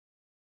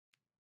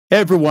Hey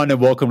everyone, and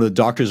welcome to the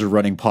Doctors of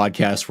Running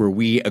podcast, where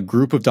we, a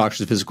group of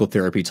doctors of physical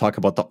therapy, talk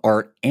about the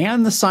art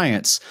and the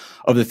science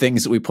of the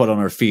things that we put on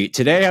our feet.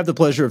 Today, I have the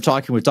pleasure of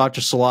talking with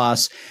Dr.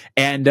 Salas,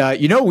 and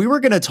we were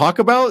going to talk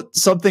about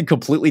something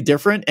completely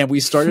different, and we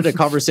started a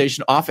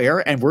conversation off air,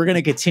 and we're going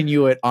to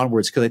continue it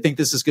onwards because I think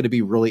this is going to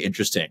be really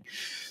interesting.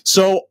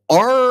 So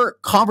our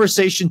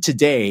conversation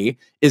today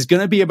is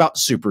going to be about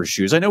super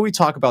shoes. I know we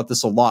talk about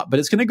this a lot, but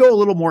it's going to go a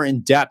little more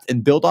in depth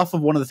and build off of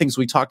one of the things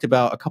we talked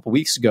about a couple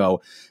weeks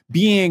ago,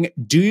 being,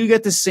 do you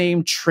get the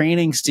same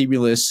training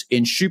stimulus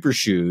in super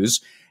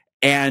shoes?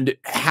 And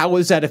how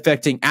is that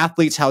affecting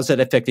athletes? How is that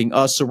affecting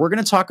us? So we're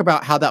going to talk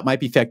about how that might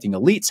be affecting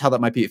elites, how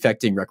that might be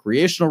affecting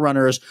recreational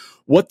runners,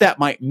 what that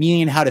might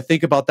mean, how to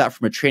think about that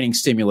from a training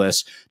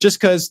stimulus, just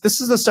because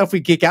this is the stuff we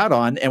geek out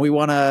on. And we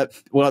want to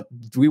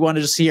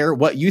just hear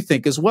what you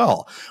think as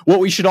well. What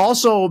we should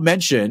also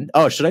mention,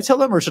 should I tell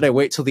them or should I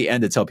wait till the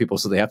end to tell people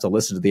so they have to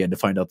listen to the end to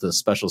find out the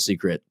special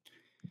secret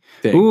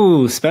thing?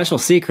 Ooh, special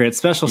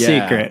secret.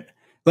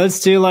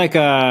 Let's do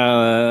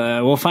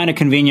we'll find a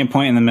convenient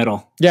point in the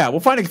middle. Yeah,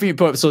 we'll find a convenient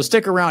point. So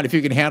stick around if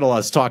you can handle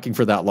us talking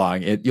for that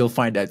long. You'll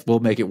find that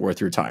we'll make it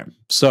worth your time.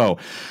 So,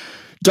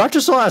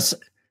 Dr. Salas,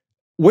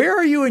 where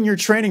are you in your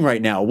training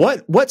right now?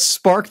 What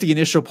sparked the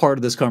initial part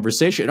of this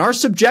conversation? Our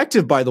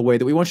subjective, by the way,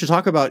 that we want you to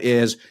talk about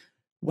is,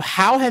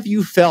 how have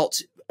you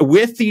felt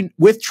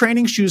with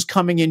training shoes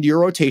coming into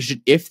your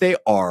rotation, if they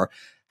are?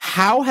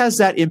 How has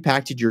that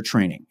impacted your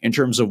training in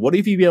terms of what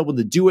have you been able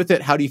to do with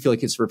it? How do you feel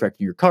like it's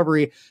affecting your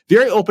recovery?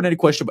 Very open-ended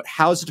question, but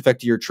how has it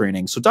affected your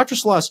training? So Dr.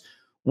 Salas,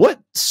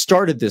 what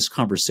started this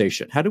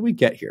conversation? How did we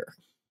get here?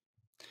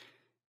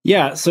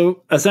 Yeah,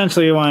 so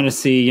essentially we wanted to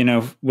see,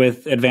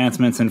 with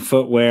advancements in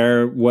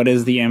footwear, what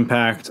is the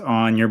impact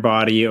on your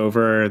body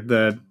over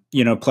the,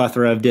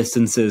 plethora of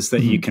distances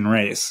that you can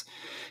race?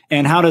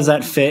 And how does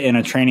that fit in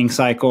a training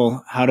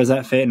cycle? How does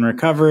that fit in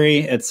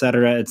recovery, et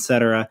cetera, et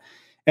cetera?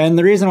 And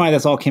the reason why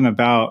this all came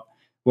about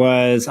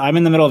was I'm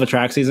in the middle of a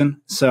track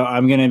season. So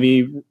I'm going to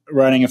be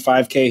running a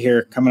 5K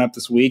here coming up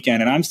this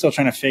weekend. And I'm still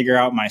trying to figure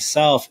out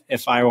myself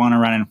if I want to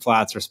run in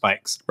flats or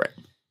spikes. Right.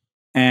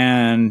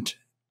 And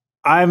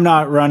I'm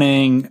not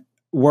running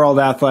world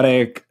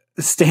athletic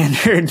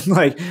standard,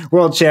 like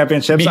world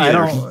championships.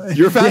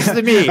 You're faster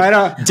than me. I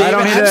don't need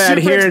to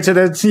adhere to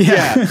the.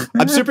 Yeah.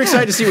 I'm super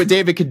excited to see what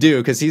David can do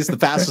because he's the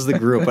fastest of the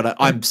group. But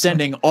I'm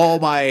sending all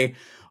my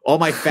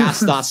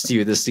fast thoughts to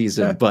you this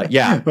season. But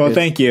yeah. Well,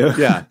 thank you.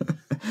 Yeah.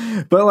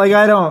 But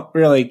I don't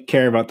really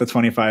care about the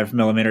 25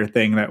 millimeter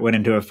thing that went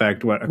into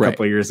effect, a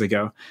couple of years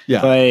ago.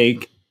 Yeah.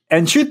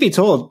 And truth be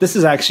told, this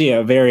is actually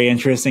a very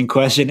interesting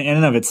question in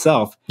and of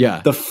itself.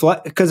 Yeah.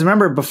 Because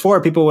remember,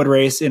 before people would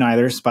race in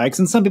either spikes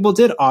and some people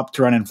did opt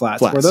to run in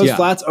flats. Were those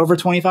flats over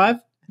 25?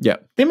 Yeah.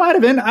 They might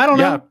have been. I don't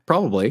know. Yeah,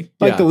 probably.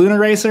 The Lunar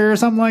Racer or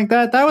something like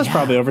that. That was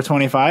probably over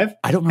 25.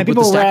 I don't remember. And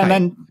people ran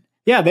then.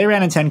 Yeah, they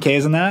ran in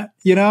 10Ks in that,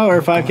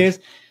 or 5Ks.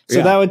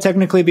 So that would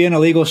technically be an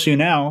illegal shoe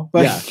now.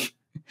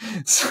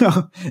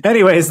 So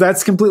anyways,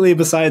 that's completely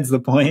besides the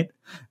point.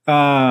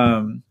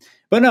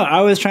 But no,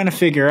 I was trying to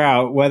figure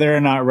out whether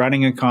or not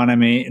running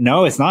economy.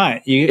 No, it's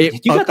not. You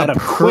got that up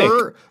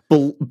quick.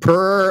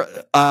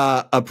 Per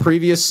a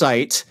previous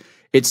site,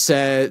 it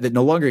said that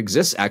no longer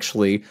exists,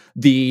 actually.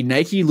 The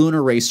Nike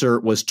Lunar Racer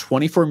was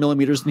 24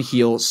 millimeters in the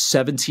heel,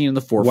 17 in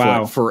the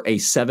forefoot for a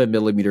 7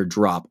 millimeter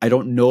drop. I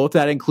don't know if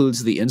that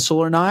includes the insole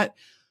or not,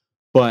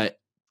 but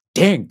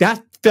dang,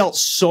 that felt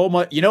so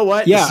much. You know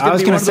what? Yeah, I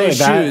was going to say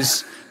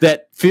shoes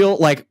that feel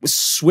like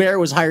swear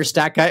was higher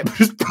stack height, but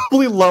it's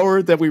probably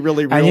lower than we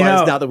really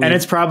realized now that we. And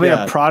it's probably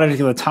a product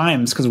of the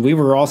times because we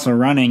were also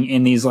running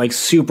in these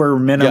super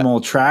minimal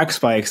track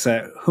spikes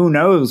that who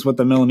knows what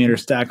the millimeter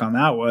stack on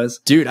that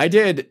was. Dude, I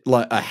did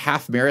a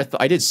half marathon.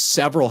 I did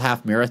several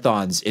half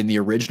marathons in the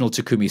original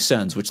Takumi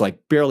Sens, which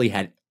barely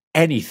had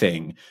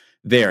anything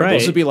there. Right.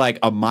 Those would be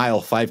a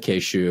mile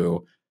 5K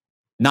shoe,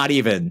 not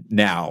even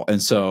now.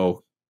 And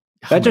so.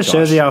 That just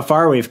shows you how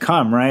far we've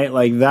come, right?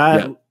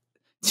 That. Yeah.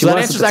 So that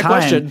answers that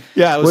question.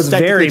 Yeah, it was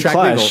very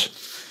plush.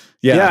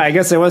 Yeah, I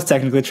guess it was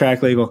technically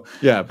track legal.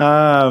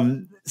 Yeah.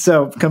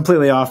 So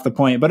completely off the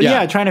point. But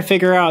trying to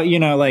figure out,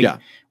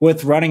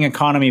 with running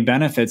economy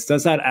benefits,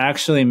 does that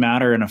actually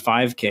matter in a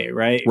 5K,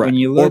 right? When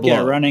you look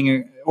at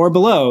running or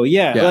below,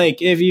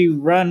 if you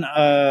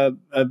run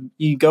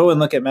you go and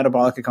look at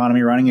metabolic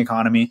economy, running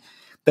economy,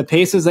 the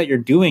paces that you're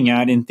doing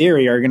at, in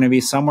theory, are going to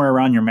be somewhere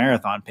around your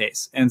marathon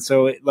pace. And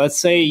so let's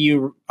say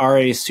you are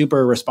a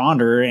super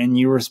responder and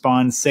you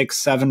respond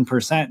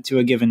 6-7% to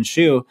a given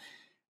shoe.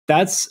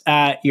 That's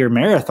at your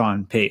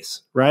marathon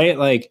pace,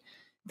 right?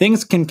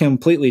 Things can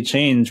completely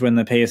change when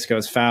the pace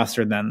goes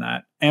faster than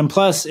that. And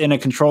plus, in a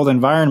controlled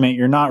environment,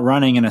 you're not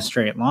running in a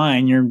straight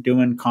line. You're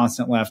doing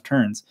constant left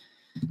turns.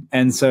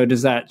 And so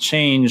does that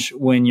change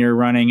when you're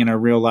running in a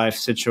real life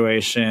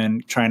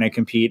situation, trying to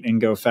compete and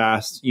go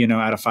fast, at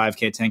a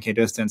 5K, 10K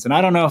distance? And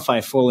I don't know if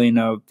I fully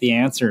know the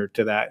answer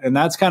to that. And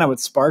that's kind of what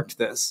sparked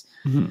this,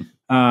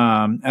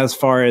 as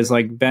far as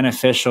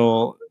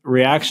beneficial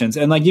reactions.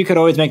 And you could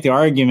always make the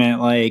argument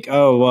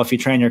oh, well, if you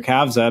train your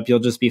calves up, you'll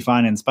just be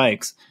fine in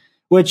spikes.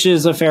 which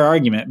is a fair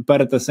argument.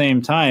 But at the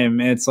same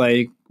time, it's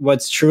like,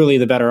 what's truly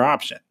the better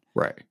option?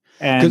 Right.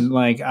 And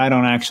like, I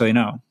don't actually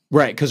know.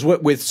 Right, because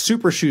with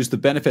super shoes, the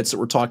benefits that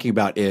we're talking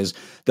about is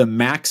the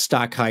max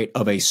stock height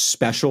of a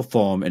special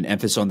foam, and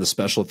emphasis on the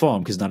special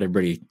foam, because not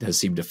everybody has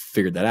seemed to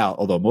figure that out,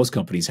 although most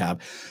companies have.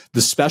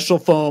 The special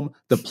foam,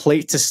 the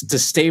plate to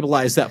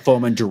stabilize that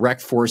foam and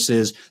direct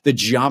forces, the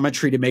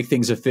geometry to make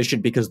things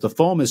efficient because the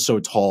foam is so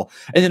tall,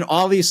 and then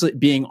obviously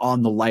being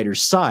on the lighter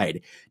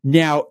side.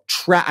 Now,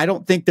 I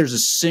don't think there's a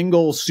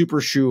single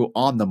super shoe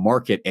on the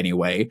market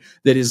anyway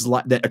that is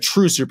that a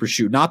true super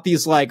shoe, not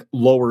these like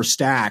lower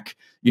stack,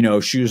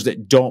 shoes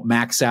that don't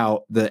max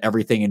out the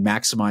everything and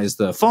maximize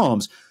the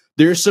foams.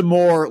 There's some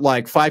more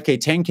like 5K,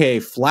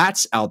 10K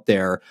flats out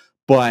there,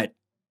 but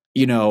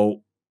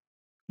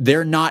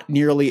they're not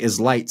nearly as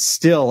light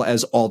still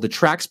as all the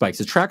track spikes.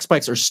 The track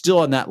spikes are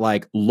still in that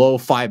like low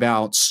 5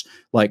 ounce,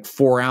 like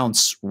 4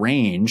 ounce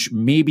range,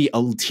 maybe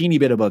a teeny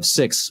bit above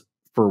 6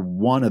 for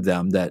one of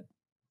them that,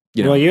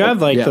 well, you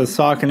have like the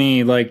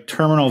Saucony like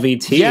Terminal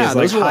VT is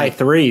like high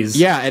threes.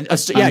 Yeah, and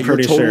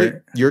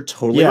you're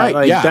totally right.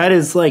 Like, that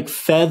is like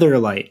feather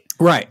light.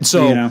 Right.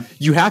 So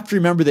you have to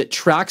remember that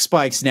track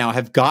spikes now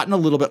have gotten a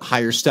little bit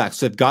higher stacks.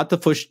 So they've got the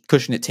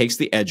cushion that takes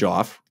the edge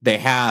off. They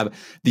have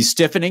the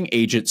stiffening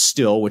agent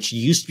still, which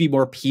used to be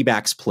more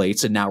P-Bax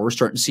plates, and now we're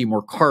starting to see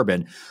more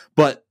carbon.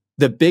 But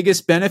the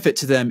biggest benefit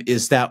to them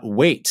is that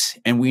weight.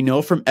 And we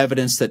know from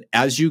evidence that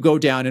as you go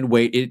down in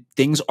weight,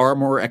 things are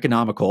more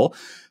economical.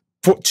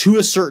 To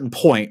a certain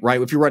point,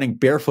 right? If you're running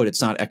barefoot, it's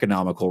not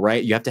economical,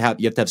 right? You have to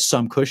have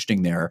some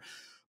cushioning there.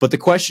 But the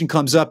question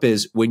comes up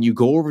is when you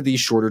go over these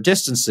shorter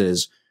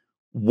distances,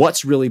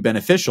 what's really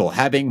beneficial?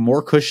 Having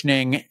more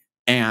cushioning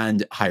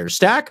and higher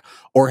stack,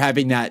 or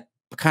having that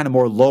kind of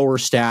more lower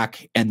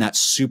stack and that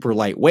super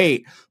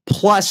lightweight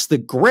plus the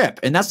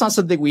grip? And that's not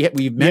something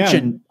we've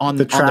mentioned on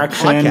the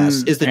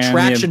podcast. Is the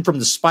traction from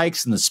the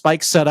spikes and the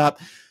spike setup,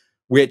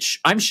 which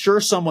I'm sure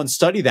someone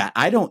studied that.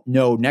 I don't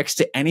know next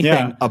to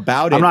anything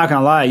about it. I'm not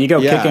going to lie. You go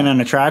kicking in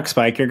a track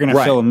spike, you're going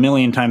to feel a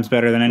million times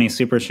better than any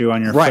super shoe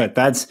on your foot.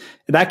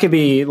 That could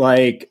be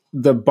like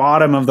the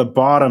bottom of the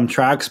bottom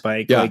track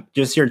spike. Yeah. Like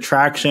just your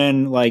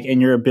traction, like, and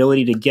your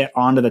ability to get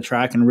onto the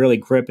track and really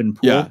grip and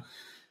pull. Yeah.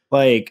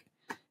 Like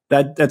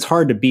that's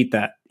hard to beat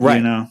that.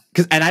 Right.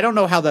 And I don't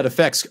know how that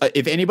affects.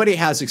 If anybody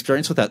has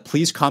experience with that,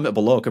 please comment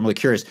below. I'm really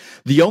curious.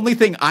 The only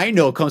thing I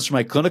know comes from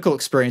my clinical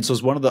experience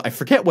was I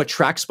forget what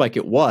track spike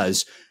it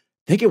was.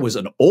 I think it was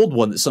an old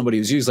one that somebody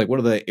was using, like one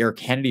of the Air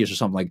Kennedys or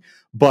something.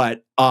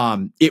 But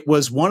it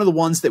was one of the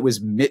ones that was,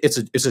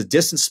 it's a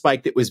distance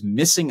spike that was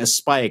missing a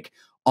spike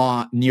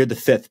near the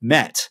 5th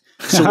Met.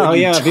 So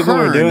people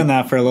were doing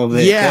that for a little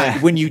bit. Yeah,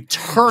 when you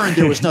turned,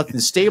 there was nothing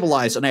to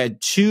stabilize. And I had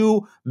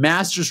 2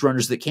 Masters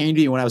runners that came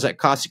to me when I was at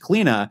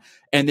Costaclina,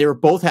 and they were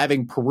both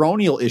having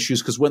peroneal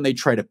issues because when they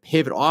tried to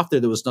pivot off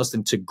there was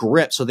nothing to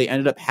grip. So they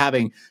ended up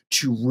having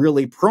to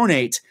really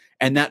pronate,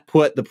 and that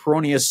put the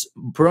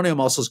peroneal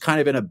muscles kind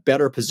of in a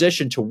better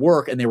position to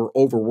work, and they were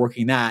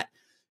overworking that,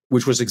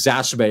 which was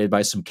exacerbated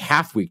by some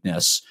calf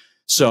weakness.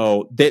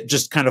 So that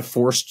just kind of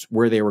forced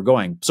where they were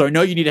going. So I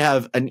know you need to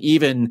have an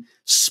even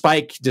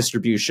spike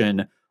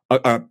distribution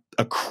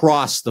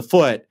across the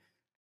foot.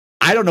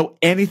 I don't know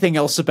anything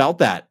else about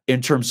that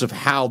in terms of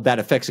how that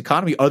affects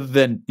economy other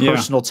than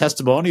personal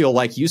testimonial,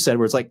 like you said,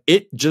 where it's like,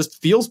 it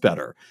just feels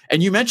better.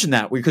 And you mentioned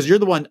that because you're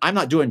the one, I'm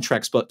not doing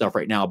Trek split stuff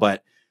right now,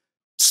 but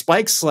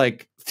spikes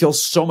like feel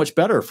so much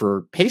better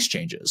for pace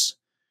changes.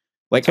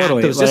 Like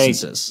totally. At those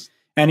distances.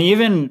 And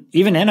even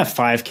in a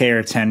 5K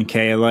or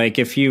 10K, like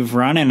if you've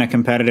run in a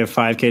competitive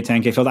 5K,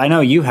 10K field, I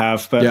know you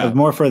have, but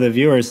more for the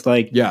viewers,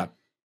 like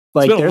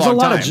there's a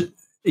lot of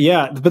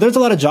but there's a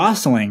lot of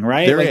jostling,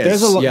 right?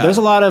 There's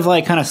a lot of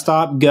like kind of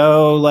stop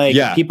go,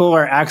 like people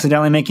are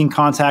accidentally making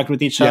contact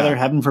with each other.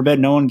 Heaven forbid,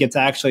 no one gets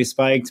actually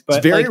spiked. But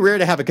it's very rare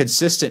to have a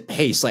consistent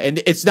pace. Like,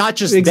 and it's not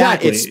just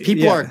that; it's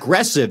people are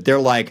aggressive. They're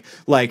like,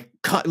 and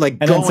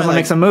then someone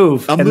makes a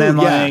move, and then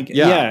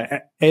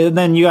and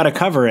then you got to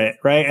cover it,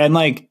 right? And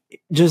like,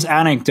 just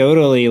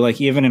anecdotally, like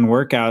even in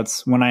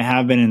workouts, when I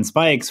have been in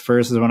spikes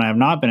versus when I have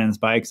not been in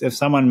spikes, if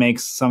someone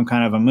makes some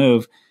kind of a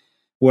move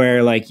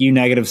where like you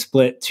negative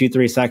split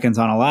 2-3 seconds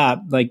on a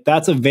lap, like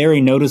that's a very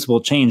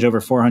noticeable change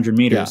over 400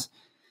 meters.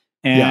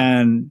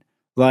 And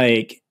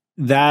like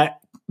that,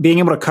 being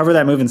able to cover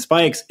that move in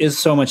spikes is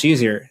so much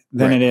easier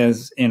than it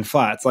is in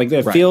flats. Like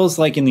it feels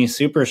like in these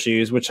super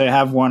shoes, which I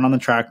have worn on the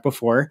track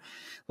before,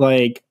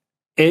 like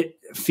it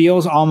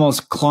feels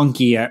almost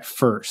clunky at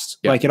first.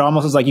 Like it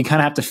almost is like you kind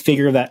of have to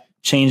figure that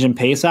change in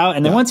pace out.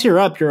 And then once you're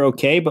up, you're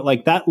okay. But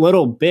like that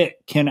little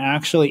bit can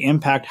actually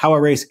impact how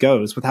a race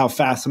goes with how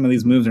fast some of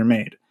these moves are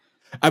made.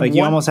 Like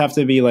you almost have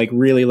to be like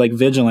really like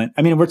vigilant.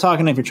 I mean, we're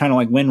talking if you're trying to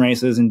like win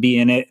races and be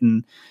in it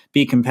and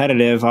be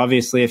competitive.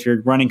 Obviously, if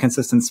you're running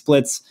consistent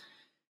splits,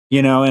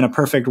 you know, in a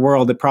perfect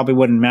world, it probably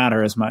wouldn't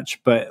matter as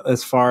much. But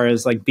as far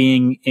as like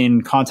being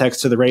in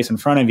context to the race in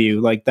front of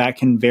you, like that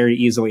can very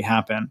easily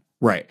happen.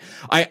 Right.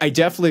 I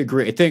definitely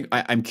agree. I think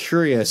I'm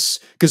curious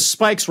because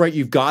spikes, right?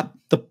 You've got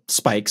the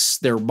spikes.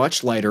 They're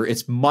much lighter.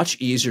 It's much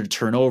easier to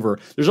turn over.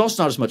 There's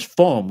also not as much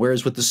foam.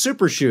 Whereas with the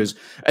super shoes,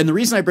 and the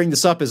reason I bring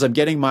this up is I'm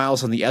getting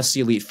miles on the SC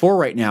Elite 4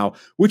 right now,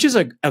 which is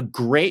a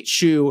great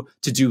shoe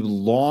to do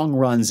long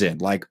runs in,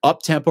 like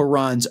up-tempo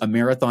runs, a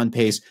marathon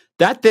pace.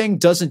 That thing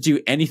doesn't do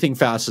anything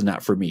faster than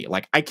that for me.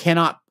 Like I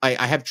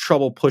have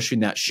trouble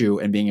pushing that shoe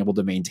and being able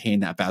to maintain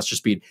that faster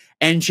speed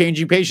and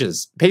changing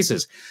paces.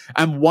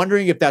 I'm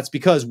wondering if that's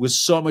because with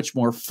so much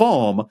more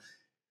foam,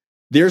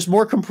 there's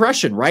more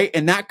compression, right?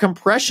 And that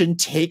compression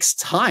takes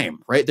time,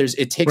 right?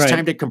 It takes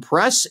time to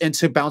compress and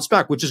to bounce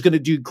back, which is going to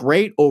do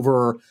great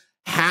over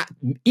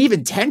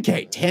even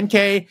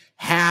 10K,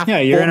 half. Yeah,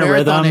 you're in a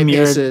rhythm.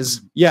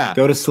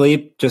 Go to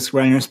sleep, just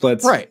run your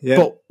splits. Right. Yeah.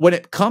 But when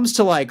it comes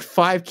to like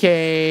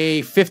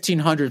 5K,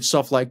 1500,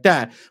 stuff like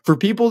that, for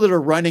people that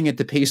are running at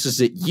the paces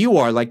that you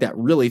are, like that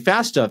really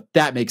fast stuff,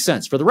 that makes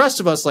sense. For the rest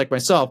of us, like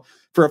myself,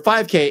 for a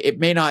 5K, it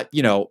may not,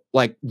 you know,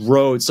 like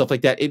road, stuff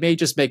like that. It may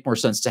just make more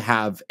sense to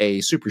have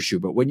a super shoe.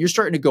 But when you're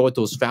starting to go at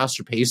those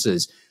faster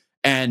paces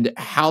and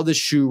how the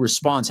shoe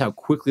responds, how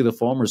quickly the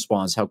foam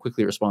responds, how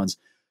quickly it responds,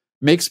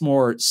 makes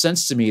more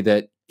sense to me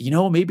that, you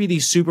know, maybe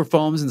these super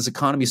foams and this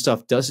economy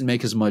stuff doesn't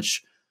make as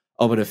much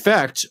of an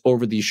effect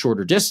over these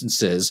shorter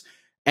distances.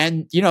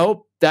 And, you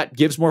know, that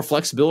gives more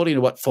flexibility into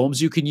what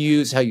foams you can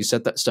use, how you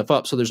set that stuff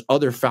up. So there's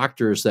other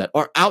factors that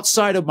are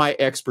outside of my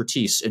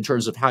expertise in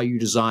terms of how you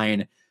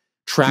design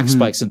track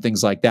spikes and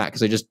things like that,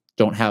 because I just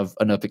don't have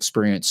enough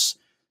experience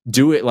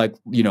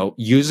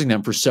using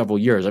them for several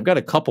years. I've got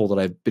a couple that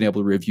I've been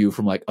able to review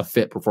from like a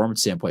fit performance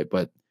standpoint,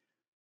 but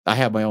I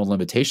have my own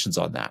limitations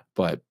on that.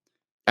 But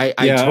I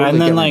totally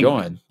get where you're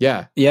going.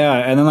 Yeah. Yeah.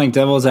 And then like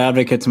devil's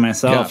advocate to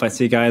myself, I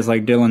see guys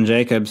like Dylan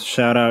Jacobs,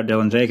 shout out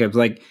Dylan Jacobs,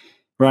 like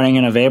running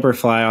in a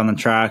Vaporfly on the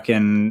track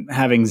and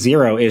having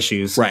zero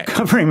issues,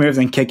 covering moves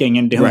and kicking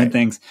and doing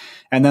things.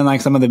 And then like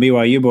some of the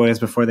BYU boys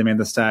before they made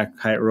the stack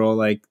height rule,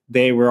 like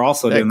they were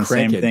also doing the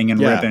same thing and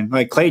ripping.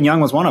 Like Clayton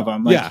Young was one of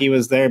them. Like he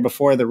was there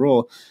before the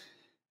rule.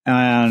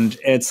 And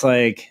it's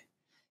like,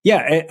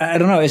 I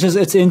don't know. It's just,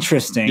 it's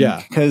interesting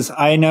because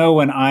I know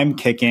when I'm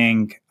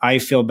kicking, I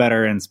feel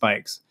better in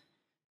spikes.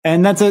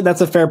 And that's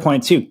a fair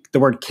point too. The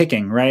word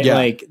kicking, right? Yeah.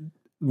 Like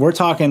we're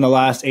talking the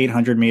last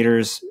 800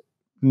 meters,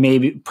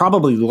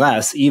 probably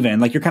less even.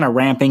 Like you're kind of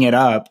ramping it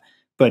up,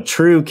 but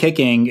true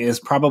kicking is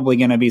probably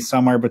going to be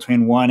somewhere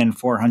between 1 and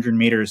 400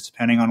 meters,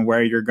 depending on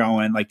where you're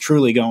going, like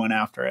truly going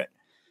after it.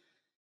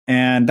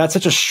 And that's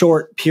such a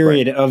short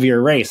period of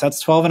your race. That's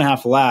 12 and a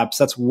half laps.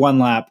 That's 1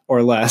 lap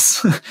or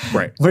less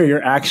where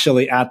you're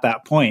actually at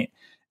that point.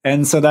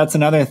 And so that's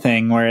another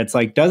thing where it's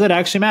like, does it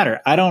actually matter?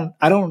 I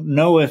don't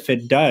know if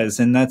it does.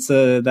 And that's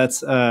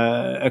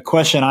a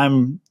question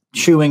I'm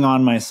chewing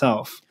on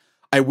myself.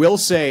 I will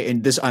say,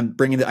 and this, I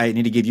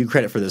need to give you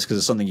credit for this because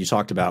it's something you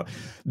talked about,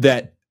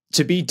 that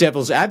to be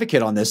devil's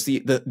advocate on this,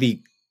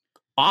 the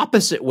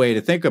opposite way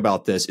to think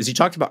about this is you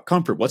talked about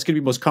comfort. What's going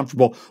to be most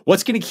comfortable?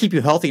 What's going to keep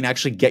you healthy and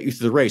actually get you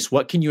through the race?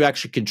 What can you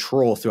actually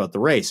control throughout the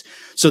race?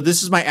 So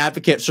this is my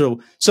advocate.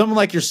 So someone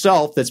like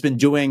yourself that's been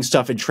doing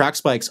stuff in track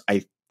spikes,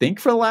 I think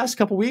for the last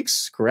couple of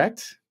weeks,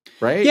 correct?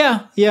 Right?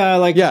 Yeah.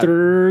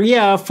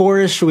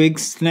 4-ish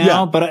weeks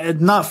now,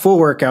 but not full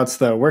workouts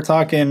though. We're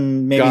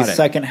talking maybe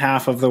second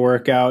half of the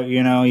workout,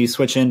 you know, you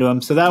switch into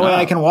them. So that way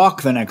I can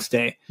walk the next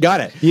day.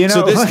 Got it. You know,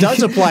 so this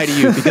does apply to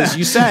you because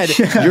you said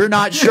you're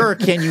not sure,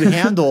 can you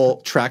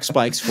handle track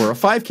spikes for a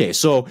 5K?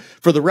 So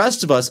for the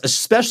rest of us,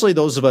 especially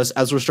those of us,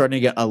 as we're starting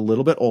to get a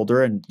little bit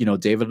older and, you know,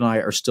 David and I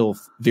are still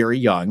very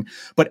young,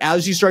 but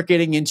as you start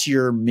getting into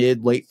your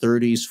late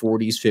 30s,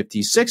 40s,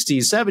 50s, 60s,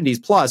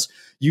 70s plus,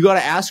 you got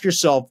to ask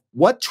yourself,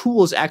 what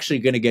tool is actually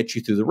going to get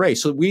you through the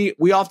race? So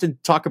we often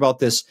talk about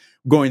this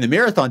going the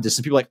marathon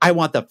distance. People are like, I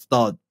want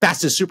the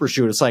fastest super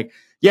shoe. It's like,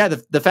 yeah,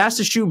 the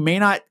fastest shoe may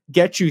not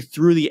get you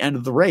through the end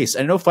of the race.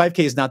 I know 5K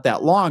is not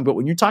that long, but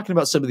when you're talking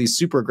about some of these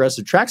super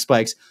aggressive track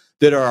spikes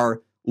that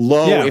are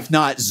low, if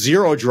not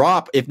zero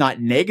drop, if not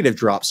negative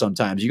drop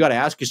sometimes, you got to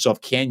ask yourself,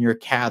 can your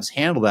calves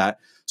handle that?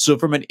 So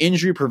from an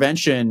injury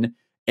prevention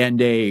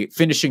and a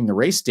finishing the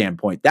race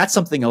standpoint, that's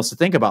something else to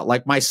think about.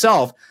 Like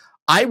myself,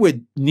 I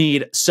would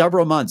need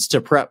several months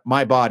to prep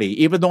my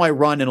body, even though I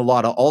run in a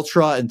lot of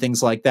ultra and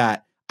things like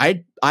that.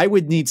 I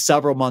would need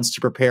several months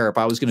to prepare if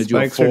I was going to do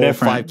a full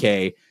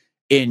 5K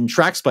in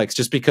track spikes,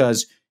 just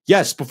because,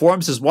 yes,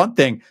 performance is one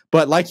thing,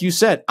 but like you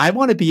said, I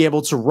want to be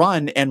able to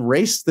run and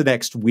race the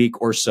next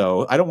week or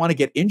so. I don't want to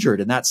get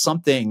injured. And that's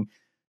something,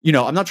 you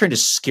know, I'm not trying to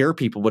scare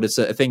people, but it's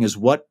a thing is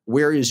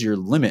where is your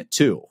limit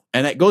too?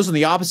 And that goes in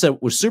the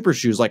opposite with super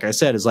shoes. Like I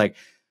said, is like,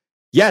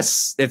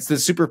 yes, it's the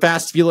super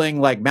fast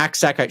feeling like max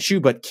stack height shoe,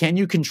 but can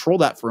you control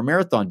that for a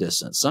marathon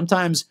distance?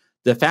 Sometimes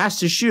the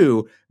fastest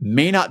shoe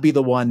may not be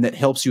the one that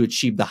helps you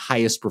achieve the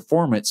highest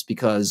performance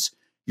because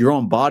your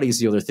own body is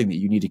the other thing that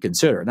you need to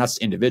consider, and that's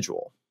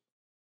individual.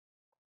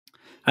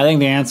 I think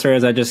the answer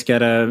is I just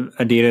get a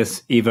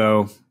Adidas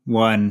Evo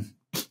 1,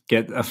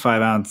 get a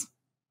 5-ounce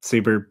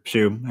super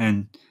shoe,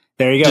 and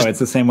there you go. It's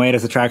the same weight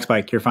as a track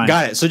spike. You're fine.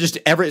 Got it. So the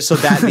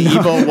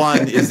Evo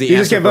 1 is the you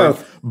answer. Just get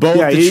both.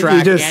 The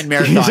track and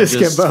marathon. You just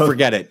get both.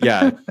 Forget it.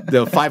 Yeah.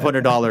 The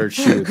 $500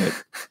 shoe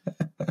that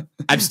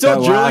I'm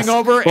still drooling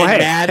over. Well, and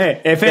mad.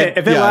 Hey, if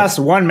it lasts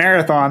one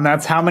marathon,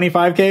 that's how many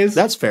 5Ks?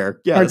 That's fair.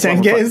 Yeah. Or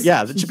 10Ks?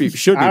 Yeah. That should be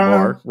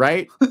more,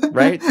 right?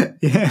 Right?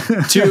 Yeah.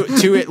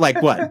 to it,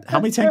 like what? How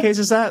many 10Ks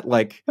is that?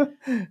 Like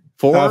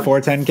four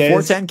 10Ks?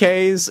 4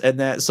 10Ks. And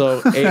that, so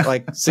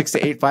 6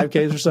 to 8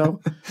 5Ks or so.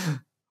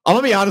 I'm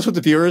gonna be honest with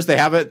the viewers.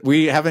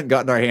 We haven't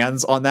gotten our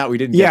hands on that. We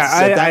didn't.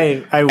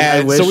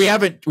 I wish. So we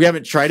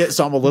haven't tried it.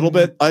 So I'm a little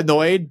bit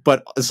annoyed,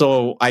 but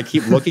so I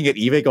keep looking at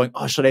eBay going,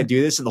 oh, should I do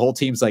this? And the whole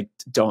team's like,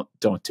 don't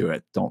do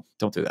it. Don't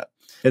do that.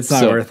 It's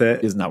not worth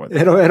it. It's not worth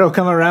it. It'll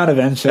come around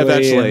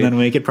eventually. And then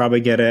we could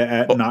probably get it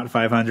at not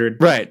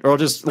 500. Right. Or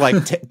just like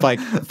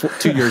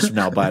 2 years from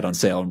now, buy it on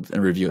sale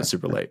and review it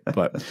super late.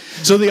 But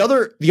so the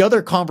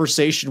other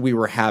conversation we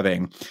were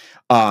having,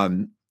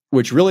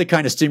 which really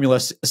kind of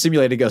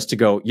stimulated us to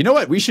go, you know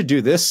what, we should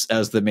do this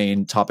as the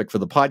main topic for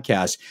the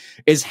podcast,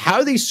 is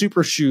how these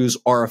super shoes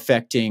are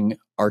affecting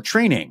our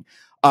training.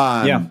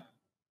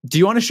 Do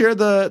you want to share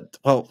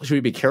should we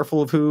be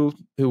careful of who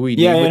we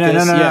need with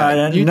this?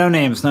 No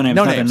names.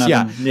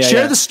 Nothing.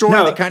 Share the story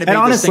that kind of made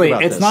honestly, us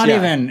think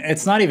about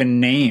it's not even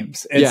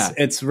names.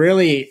 It's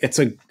really,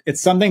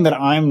 it's something that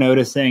I'm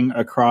noticing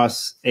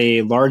across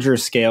a larger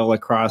scale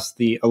across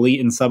the elite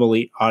and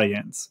sub-elite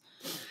audience.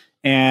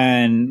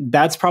 And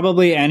that's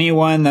probably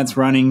anyone that's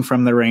running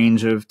from the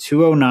range of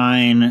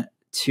 209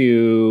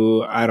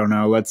 to, I don't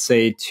know, let's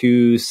say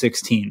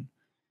 216.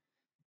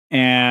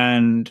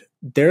 And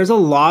there's a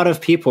lot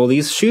of people.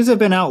 These shoes have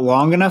been out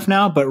long enough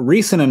now, but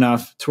recent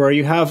enough to where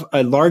you have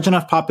a large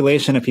enough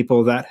population of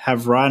people that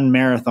have run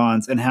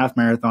marathons and half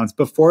marathons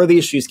before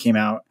these shoes came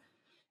out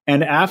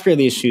and after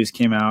these shoes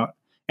came out,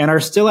 and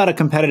are still at a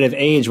competitive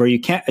age where you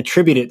can't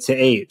attribute it to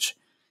age.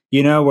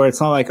 Where it's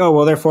not like, oh,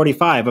 well, they're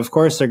 45. Of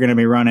course they're going to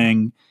be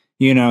running,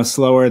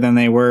 slower than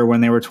they were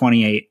when they were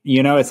 28.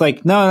 It's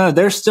like, no,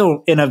 they're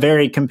still in a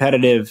very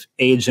competitive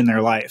age in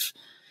their life.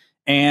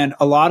 And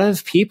a lot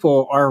of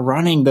people are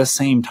running the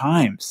same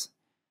times.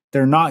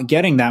 They're not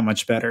getting that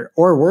much better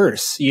or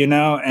worse, and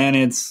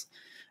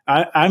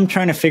I'm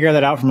trying to figure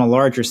that out from a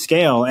larger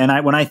scale.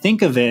 And when I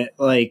think of it,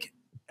 like,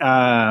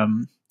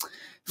 from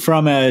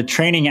a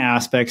training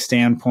aspect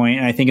standpoint,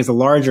 and I think it's a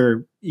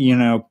larger,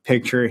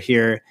 picture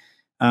here,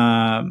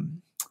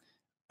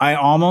 I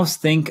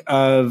almost think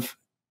of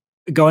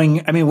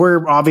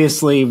we're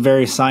obviously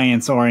very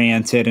science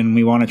oriented and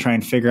we want to try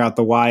and figure out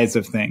the whys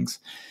of things,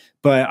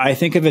 but I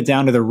think of it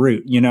down to the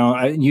root.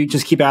 You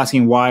just keep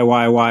asking why.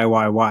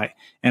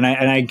 And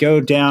I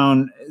go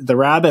down the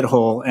rabbit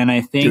hole and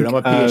I think, dude, I'm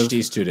a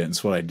PhD student.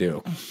 That's what I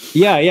do.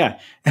 Yeah.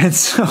 And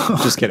so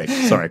just kidding.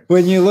 Sorry.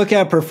 When you look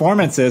at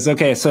performances,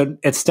 okay, so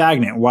it's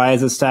stagnant. Why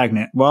is it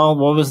stagnant? Well,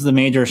 what was the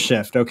major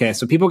shift? Okay.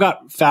 So people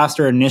got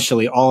faster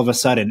initially all of a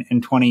sudden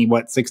in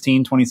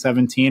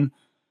 2017.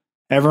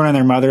 Everyone and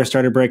their mother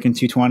started breaking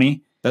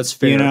 220. That's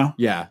fair.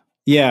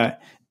 Yeah.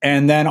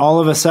 And then all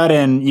of a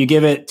sudden you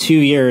give it 2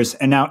 years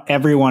and now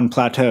everyone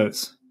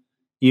plateaus,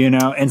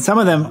 and some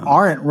of them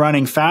aren't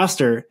running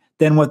faster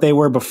than what they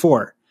were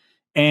before.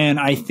 And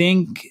I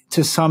think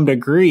to some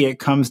degree it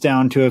comes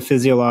down to a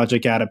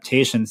physiologic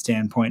adaptation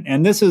standpoint.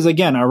 And this is,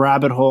 again, a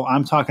rabbit hole.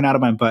 I'm talking out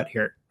of my butt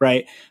here,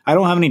 right? I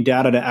don't have any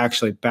data to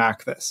actually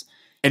back this.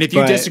 And if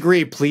you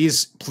disagree,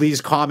 please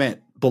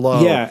comment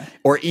below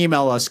or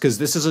email us, because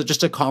this is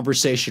just a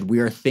conversation. We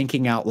are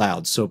thinking out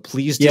loud. So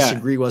please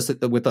disagree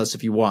with us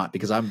if you want,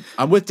 because I'm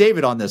with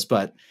David on this,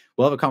 but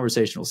we'll have a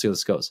conversation. We'll see how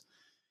this goes.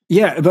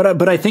 Yeah,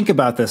 but I think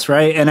about this,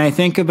 right? And I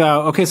think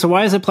about, okay, so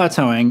why is it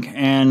plateauing?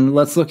 And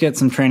let's look at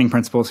some training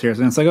principles here.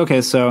 And it's like,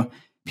 okay, so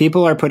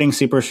people are putting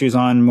super shoes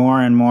on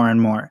more and more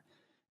and more.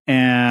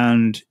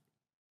 And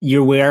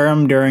you wear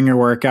them during your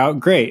workout.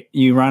 Great.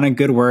 You run a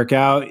good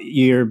workout.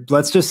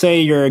 Let's just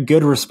say you're a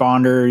good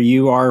responder.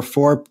 You are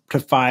 4 to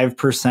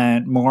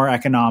 5% more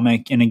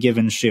economic in a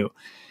given shoe.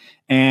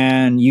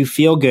 And you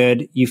feel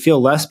good. You feel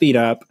less beat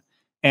up.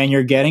 And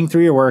you're getting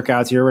through your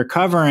workouts. You're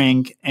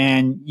recovering.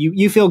 And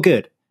you feel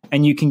good.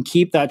 And you can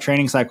keep that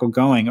training cycle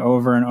going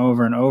over and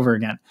over and over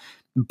again.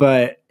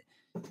 But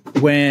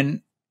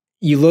when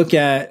you look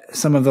at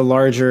some of the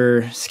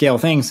larger scale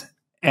things,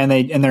 and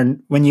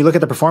when you look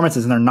at the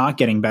performances and they're not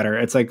getting better,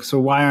 it's like, so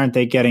why aren't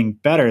they getting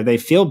better? They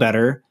feel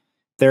better.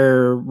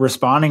 They're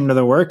responding to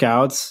the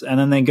workouts, and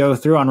then they go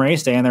through on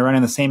race day and they're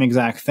running the same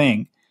exact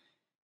thing.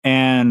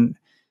 And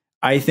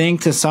I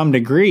think to some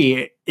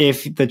degree,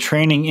 if the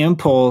training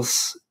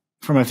impulse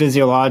from a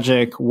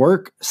physiologic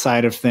work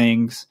side of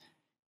things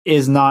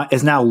is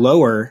now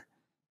lower,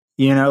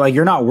 like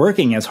you're not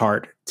working as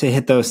hard to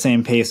hit those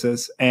same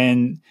paces,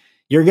 and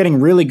you're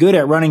getting really good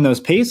at running those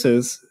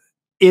paces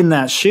in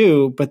that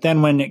shoe. But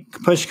then when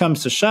push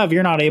comes to shove,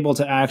 you're not able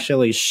to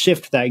actually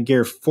shift that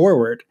gear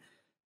forward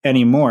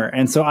anymore.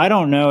 And so I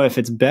don't know if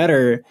it's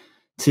better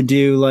to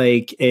do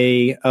like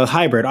a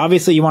hybrid.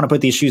 Obviously, you want to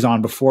put these shoes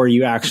on before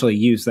you actually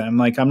use them.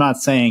 Like, I'm not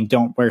saying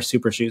don't wear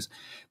super shoes.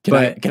 Can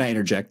I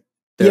interject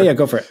there? Yeah,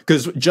 go for it.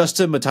 Because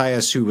Justin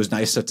Matthias, who was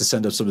nice enough to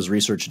send up some of his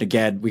research, and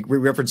again, we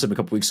referenced him a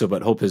couple weeks ago,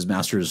 but hope his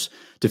master's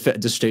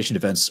dissertation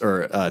defense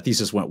or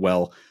thesis went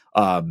well.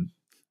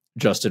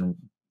 Justin,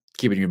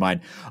 keep it in your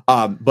mind.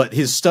 But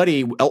his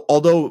study,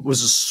 although it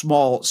was a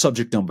small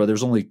subject number,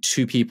 there's only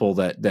 2 people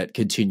that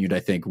continued, I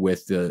think,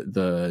 with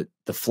the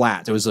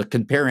flat. It was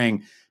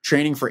comparing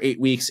training for 8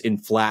 weeks in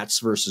flats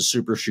versus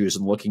super shoes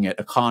and looking at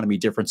economy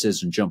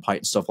differences and jump height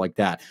and stuff like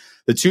that.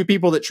 The 2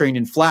 people that trained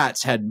in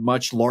flats had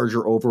much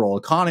larger overall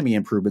economy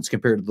improvements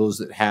compared to those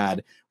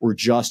that were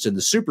just in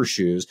the super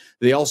shoes.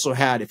 They also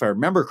had, if I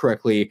remember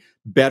correctly,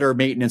 better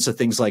maintenance of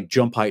things like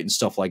jump height and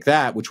stuff like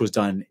that, which was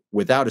done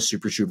without a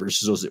super shoe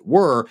versus those that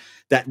were.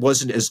 That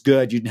wasn't as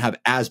good. You didn't have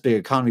as big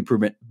economy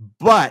improvement.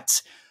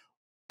 But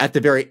at the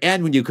very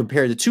end, when you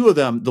compare the 2 of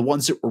them, the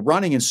ones that were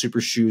running in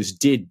super shoes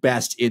did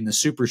best in the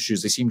super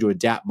shoes. They seemed to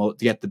adapt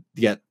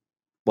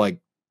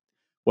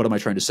what am I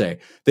trying to say?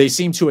 They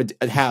seem to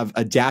have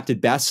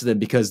adapted best to them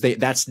because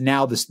that's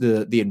now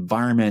the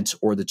environment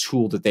or the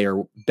tool that they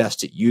are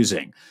best at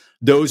using.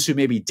 Those who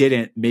maybe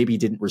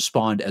didn't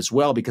respond as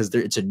well because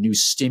it's a new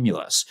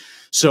stimulus.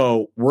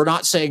 So we're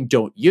not saying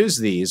don't use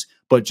these,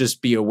 but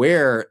just be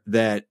aware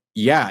that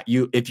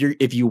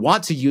if you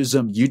want to use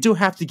them, you do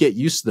have to get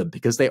used to them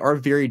because they are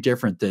very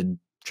different than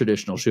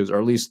traditional shoes, or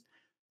at least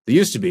they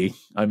used to be.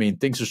 I mean,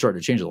 things are starting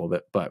to change a little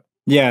bit, but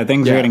yeah,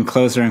 things are getting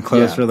closer and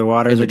closer. The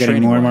waters are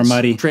getting more and more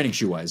muddy. Training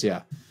shoe wise,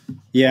 yeah.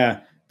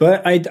 Yeah.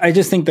 But I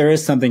just think there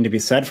is something to be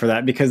said for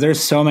that because there's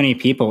so many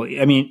people.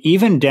 I mean,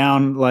 even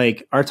down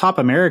like our top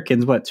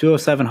Americans,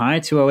 207 high,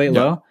 208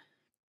 low.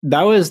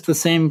 That was the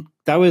same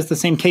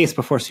case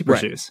before super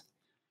shoes.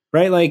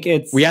 Right? Like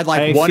we had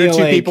like 1 or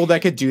 2 people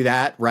that could do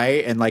that,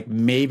 right? And like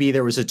maybe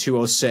there was a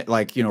 206,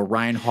 like,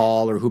 Ryan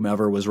Hall or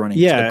whomever was running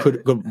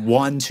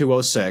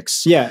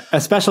 206. Yeah.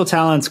 A special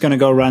talent's going to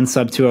go run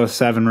sub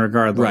 207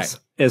 regardless,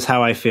 is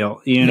how I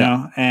feel, you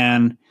know?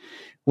 And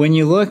when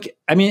you look,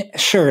 I mean,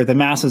 sure, the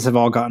masses have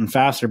all gotten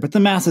faster, but the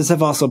masses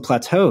have also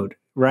plateaued,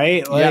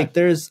 right? Like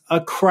there's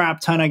a crap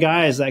ton of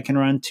guys that can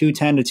run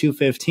 210 to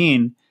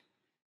 215.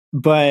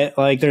 But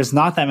like, there's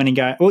not that many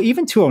guys. Well,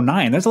 even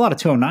 209, there's a lot of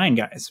 209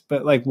 guys,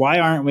 but like, why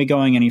aren't we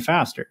going any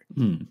faster?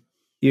 And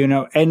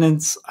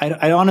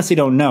I honestly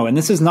don't know. And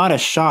this is not a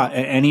shot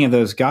at any of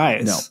those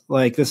guys. No.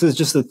 Like, this is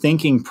just a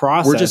thinking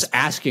process. We're just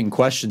asking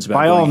questions about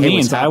by all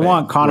means. I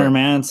want Connor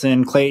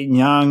Manson, Clayton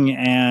Young,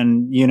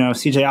 and,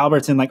 CJ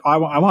Albertson. Like, I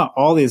want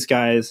all these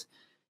guys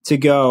to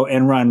go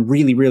and run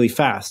really, really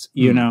fast,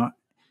 you know?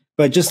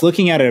 But just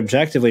looking at it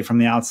objectively from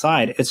the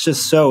outside, it's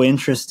just so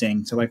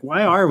interesting to like,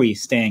 why are we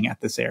staying at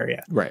this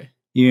area? Right.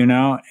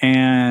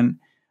 And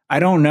I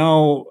don't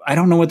know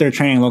what their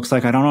training looks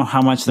like. I don't know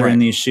how much they're in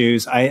these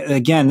shoes.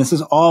 Again, this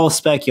is all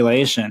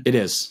speculation. It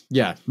is.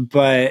 Yeah.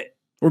 But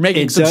we're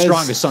making some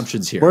strong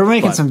assumptions here. We're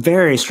making some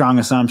very strong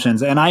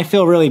assumptions. And I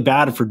feel really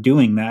bad for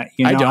doing that.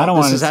 I don't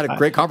want to. This has had a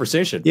great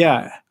conversation.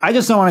 Yeah. I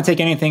just don't want to take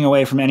anything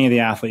away from any of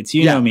the athletes.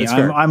 You know me.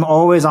 I'm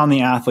always on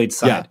the athlete's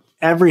side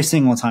every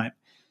single time.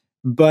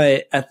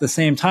 But at the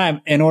same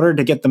time, in order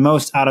to get the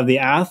most out of the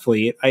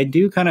athlete, I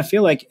do kind of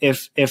feel like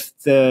if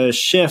the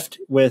shift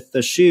with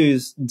the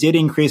shoes did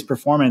increase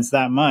performance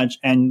that much,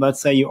 and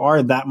let's say you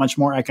are that much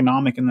more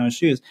economic in those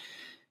shoes,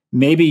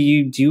 maybe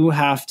you do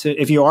have to,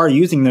 if you are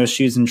using those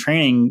shoes in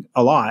training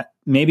a lot,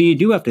 maybe you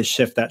do have to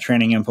shift that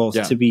training impulse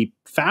to be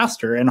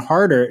faster and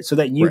harder so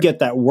that you get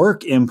that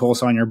work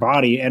impulse on your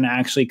body and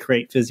actually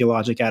create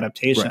physiologic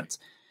adaptations. Right.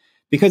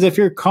 Because if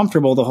you're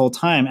comfortable the whole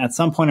time, at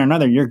some point or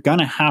another, you're going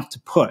to have to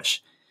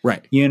push.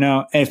 Right.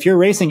 If you're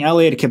racing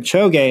Elliot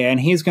Kipchoge and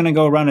he's going to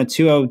go run a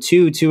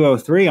 202,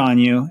 203 on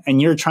you,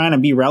 and you're trying to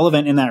be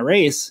relevant in that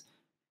race,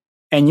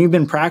 and you've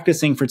been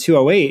practicing for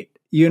 208,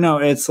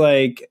 it's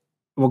like,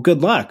 well,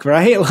 good luck,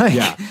 right?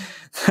 Like,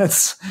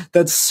 that's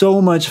so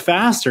much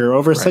faster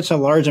over such a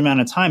large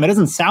amount of time. It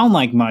doesn't sound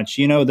like much.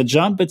 The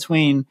jump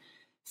between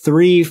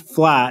 3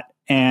 flat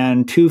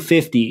and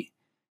 250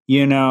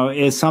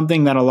 is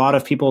something that a lot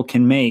of people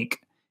can make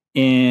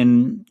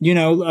in,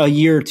 a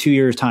year or 2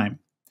 years time.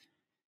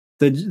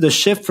 The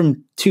shift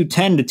from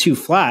 210 to 2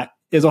 flat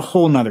is a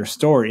whole nother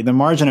story. The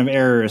margin of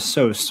error is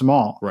so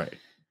small. Right.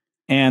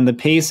 And the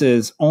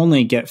paces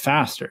only get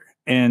faster.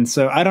 And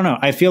so I don't know.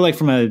 I feel like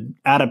from an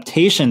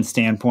adaptation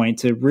standpoint,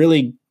 to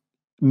really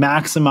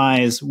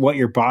maximize what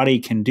your body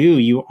can do,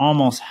 you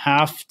almost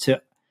have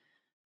to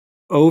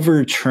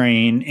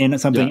overtrain in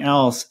something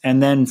else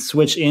and then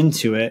switch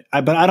into it.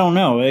 But I don't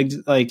know.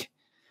 Like,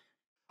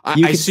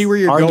 I see where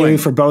you're going. Argue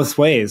for both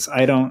ways.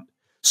 I don't.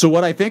 So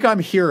what I think I'm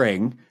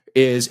hearing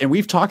is, and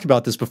we've talked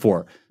about this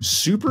before,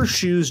 super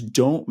shoes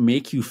don't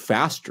make you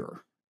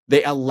faster.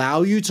 They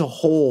allow you to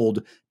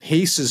hold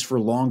paces for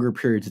longer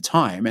periods of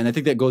time. And I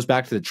think that goes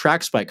back to the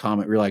track spike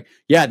comment. We're like,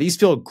 yeah, these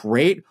feel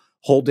great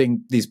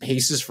holding these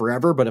paces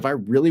forever. But if I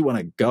really want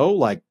to go,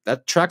 like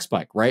that track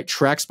spike, right?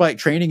 Track spike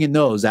training in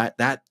those, that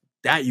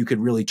that you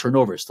can really turn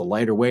over. It's the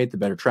lighter weight, the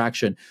better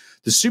traction.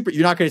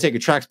 You're not going to take a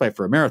track bike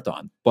for a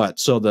marathon, but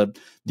so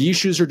these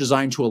shoes are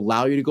designed to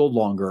allow you to go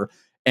longer.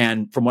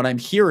 And from what I'm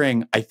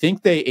hearing, I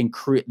think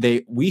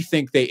we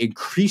think they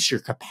increase your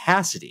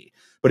capacity.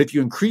 But if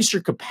you increase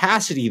your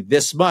capacity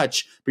this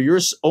much, but you're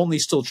only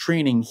still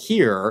training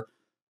here,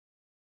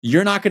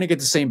 you're not going to get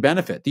the same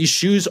benefit. These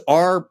shoes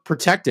are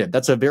protective.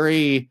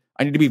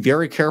 I need to be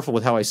very careful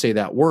with how I say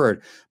that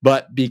word,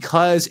 but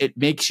because it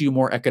makes you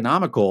more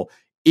economical,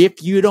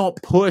 if you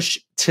don't push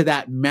to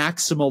that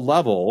maximal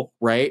level,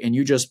 right, and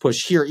you just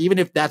push here, even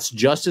if that's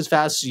just as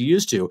fast as you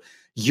used to,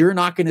 you're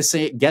not going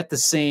to get the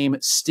same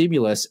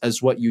stimulus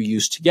as what you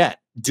used to get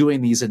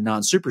doing these in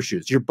non-super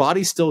shoes. Your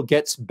body still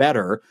gets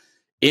better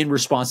in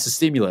response to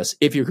stimulus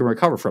if you can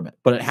recover from it,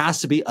 but it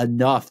has to be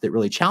enough that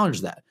really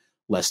challenges that.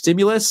 Less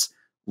stimulus,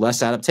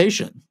 less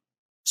adaptation.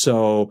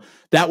 So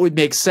that would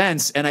make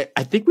sense. And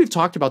I think we've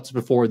talked about this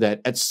before,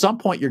 that at some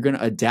point you're going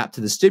to adapt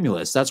to the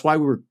stimulus. That's why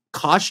we were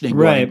cautioning.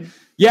 Right.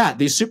 Yeah,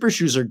 these super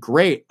shoes are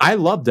great. I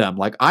love them.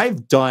 Like I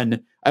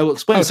will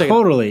explain in a second.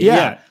 Totally.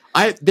 Yeah.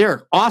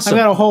 They're awesome. I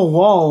got a whole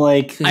wall.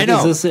 Like, I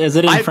know. Is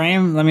it in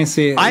frame? Let me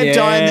see. I've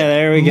done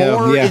there we go.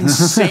 more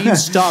insane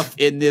stuff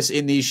in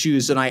these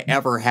shoes than I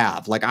ever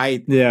have. Like I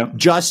did a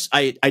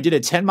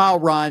 10-mile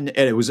run,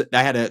 and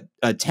I had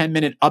a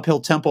 10-minute uphill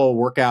tempo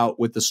workout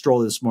with the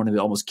stroller this morning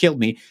that almost killed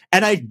me.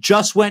 And I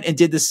just went and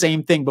did the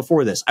same thing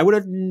before this. I would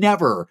have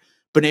never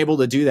been able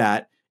to do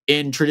that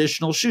in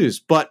traditional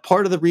shoes. But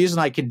part of the reason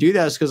I can do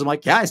that is because I'm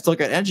like, I still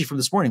got energy from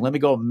this morning. Let me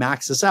go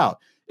max this out.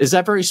 Is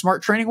that very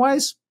smart training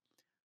wise?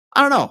 I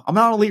don't know. I'm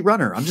not an elite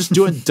runner. I'm just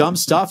doing dumb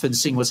stuff and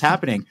seeing what's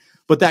happening.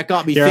 But that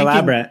got me thinking. You're a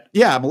lab rat.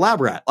 Yeah, I'm a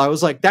lab rat. I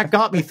was like, that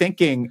got me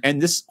thinking,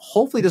 and this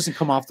hopefully doesn't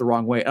come off the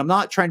wrong way. I'm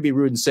not trying to be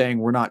rude and saying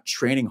we're not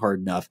training hard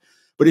enough.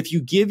 But if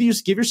you give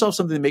yourself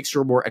something that makes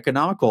you more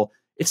economical,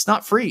 it's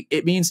not free.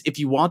 It means if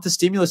you want the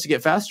stimulus to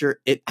get faster,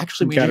 it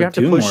actually means you have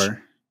to push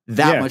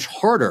that much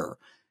harder.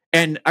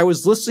 And I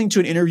was listening to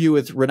an interview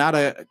with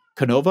Renata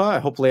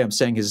Canova. Hopefully I'm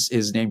saying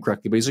his name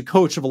correctly, but he's a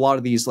coach of a lot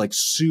of these like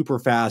super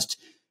fast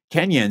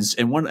Kenyans,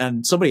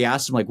 and somebody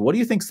asked him, like, what do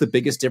you think is the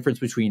biggest difference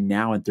between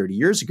now and 30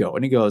 years ago?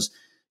 And he goes,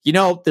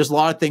 there's a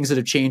lot of things that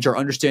have changed. Our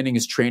understanding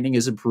is training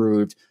is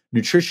improved,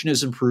 nutrition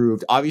is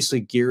improved, obviously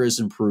gear is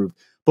improved.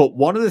 But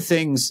one of the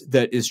things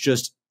that is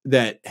just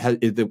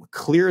the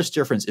clearest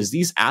difference is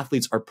these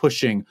athletes are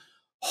pushing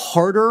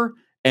harder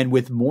and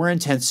with more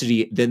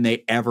intensity than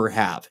they ever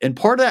have. And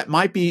part of that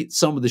might be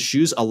some of the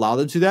shoes allow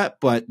them to do that,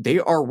 but they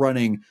are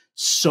running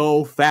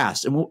so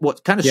fast. And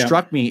what kind of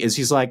struck me is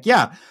he's like,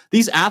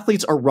 these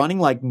athletes are running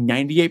like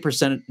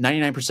 98%,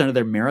 99% of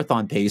their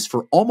marathon pace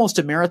for almost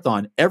a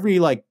marathon every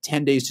like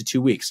 10 days to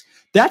 2 weeks.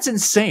 That's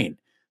insane.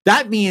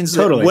 That means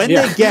that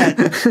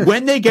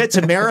when they get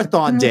to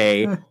marathon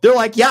day, they're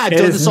like, I've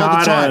done this all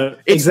the time.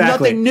 It's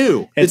nothing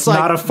new. It's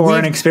not a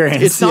foreign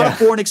experience. It's not a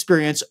foreign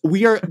experience.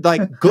 We are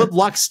like, good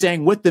luck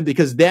staying with them,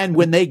 because then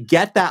when they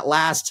get that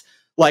last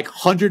like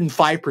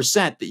 105%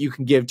 that you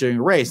can give during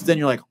a race, then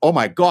you're like, oh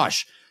my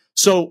gosh.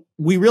 So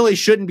we really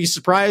shouldn't be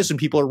surprised when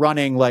people are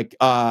running like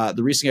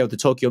the recent guy with the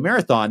Tokyo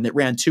Marathon that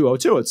ran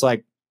 2:02. It's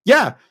like,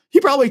 he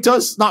probably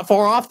does not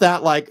far off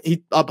that like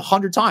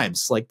 100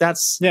 times. Like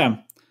that's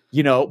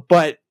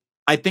but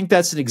I think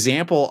that's an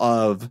example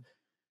of,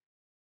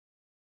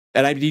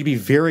 and I need to be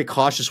very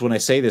cautious when I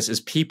say this,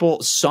 is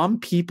some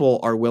people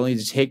are willing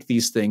to take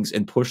these things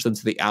and push them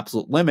to the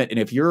absolute limit. And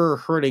if you're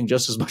hurting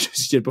just as much as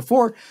you did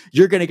before,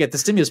 you're going to get the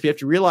stimulus. But you have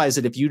to realize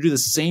that if you do the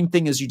same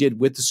thing as you did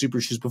with the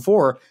super shoes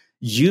before,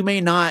 you may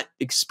not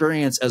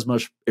experience as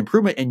much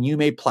improvement, and you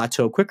may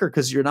plateau quicker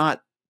because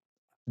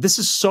this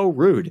is so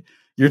rude.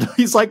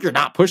 He's like, you're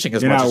not pushing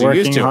as much as you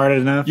used to. You're not working hard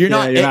enough. You're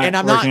not, and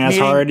I'm not as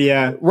hard.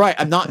 Right.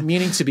 I'm not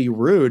meaning to be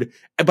rude,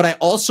 but I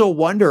also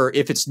wonder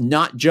if it's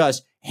not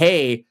just,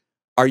 hey,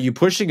 are you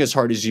pushing as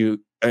hard as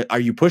are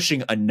you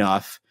pushing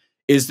enough?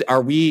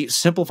 Are we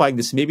simplifying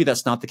this? Maybe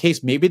that's not the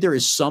case. Maybe there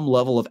is some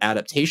level of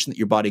adaptation that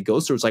your body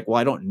goes through. It's like, well,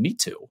 I don't need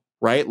to,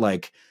 right?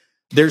 Like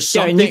there's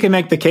something. And you can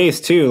make the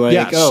case too.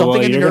 Like,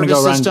 something in the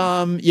nervous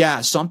system.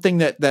 Yeah. Something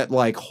that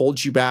like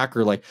holds you back,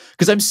 or like,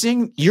 because I'm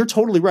seeing, you're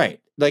totally right.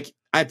 Like,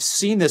 I've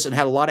seen this and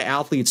had a lot of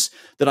athletes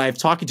that I've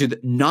talked to,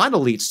 that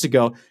non-elites, to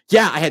go,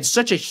 I had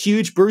such a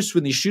huge boost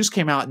when these shoes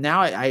came out. Now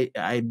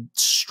I'm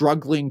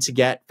struggling to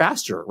get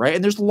faster, right?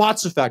 And there's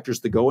lots of factors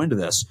that go into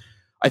this.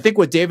 I think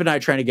what David and I are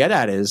trying to get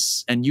at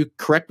is, and you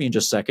correct me in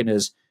just a second,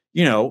 is,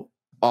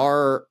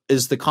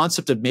 is the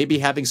concept of maybe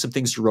having some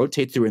things to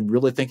rotate through and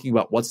really thinking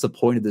about what's the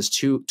point of this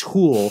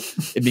tool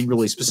and being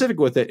really specific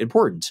with it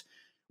important.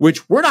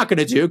 Which we're not going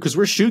to do because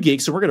we're shoe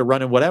geeks and we're going to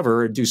run in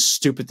whatever and do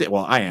stupid things.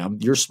 Well, I am.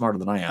 You're smarter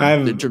than I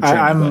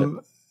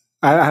am.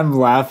 I'm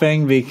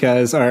laughing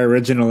because our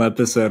original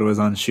episode was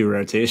on shoe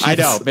rotation. I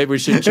know. Maybe we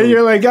should. And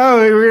you're like, oh,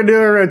 we're going to do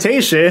a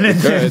rotation.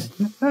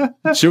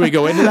 Should we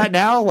go into that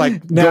now?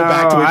 Like, no, go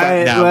back to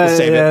it now. We'll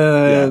save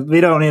it.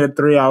 We don't need a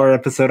 3-hour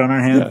episode on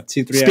our hands.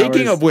 Yeah. 2-3 hours.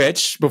 Speaking of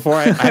which, before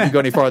I have to go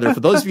any farther, for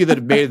those of you that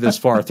have made it this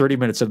far, 30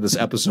 minutes into this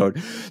episode.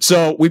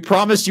 So we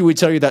promised you we'd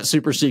tell you that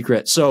super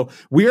secret. So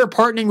we are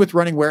partnering with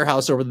Running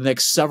Warehouse over the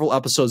next several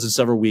episodes and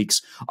several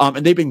weeks.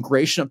 And they've been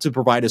gracious enough to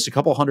provide us a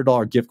couple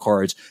 $100 gift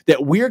cards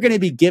that we're going to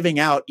be giving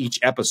out each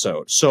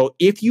episode. So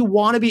if you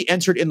want to be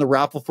entered in the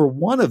raffle for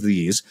one of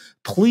these,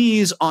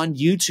 please on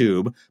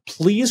YouTube,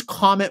 please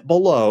comment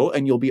below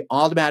and you'll be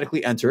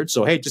automatically entered.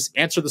 So, hey, just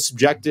answer the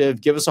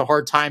subjective, give us a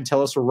hard time,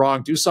 tell us we're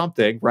wrong, do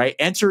something, right?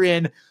 Enter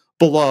in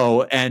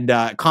below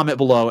and comment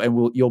below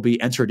and you'll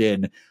be entered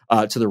in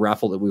to the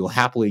raffle that we will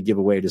happily give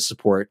away to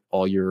support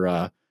all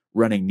your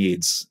running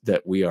needs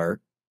that we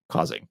are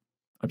causing.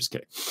 I'm just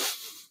kidding.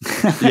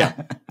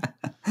 Yeah.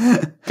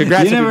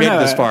 Congrats if you made it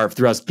this far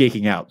through us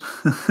geeking out.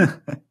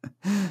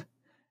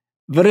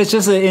 But it's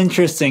just an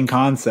interesting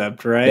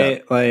concept, right?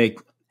 Yeah. Like,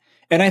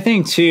 and I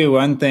think too,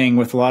 one thing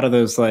with a lot of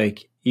those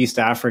like East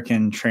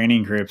African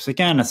training groups,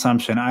 again,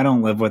 assumption, I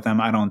don't live with them,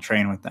 I don't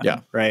train with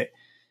them, right?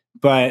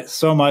 But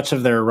so much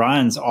of their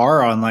runs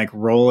are on like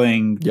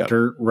rolling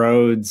dirt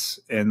roads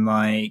and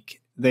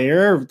like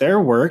they're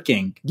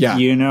working. Yeah.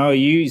 You know,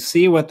 you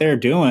see what they're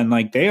doing.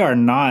 Like they are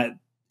not,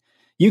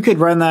 you could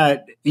run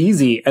that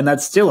easy and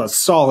that's still a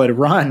solid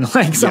run.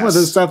 Like some of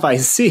the stuff I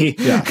see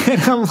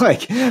and I'm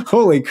like,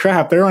 holy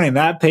crap, they're running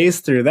that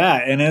pace through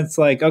that. And it's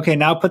like, okay,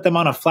 now put them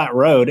on a flat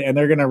road and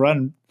they're going to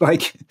run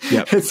like,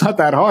 it's not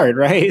that hard.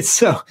 Right.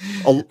 So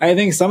I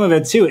think some of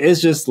it too is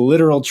just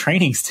literal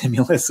training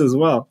stimulus as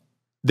well.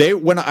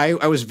 When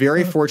I was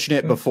very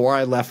fortunate before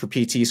I left for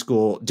PT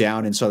school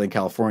down in Southern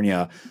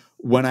California,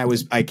 when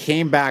I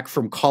came back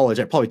from college,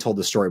 I probably told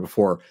this story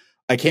before.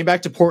 I came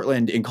back to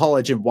Portland in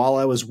college, and while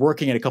I was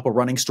working at a couple of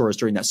running stores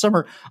during that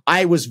summer,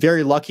 I was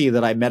very lucky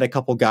that I met a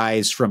couple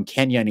guys from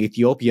Kenya and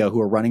Ethiopia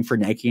who are running for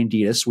Nike and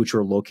Adidas, which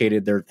are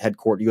located, their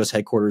U.S.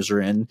 headquarters are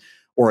in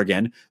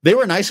Oregon. They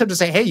were nice enough to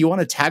say, hey, you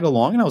want to tag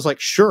along? And I was like,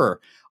 sure.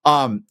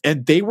 And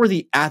they were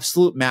the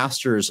absolute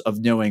masters of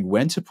knowing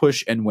when to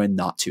push and when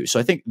not to. So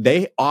I think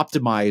they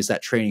optimized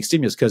that training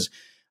stimulus because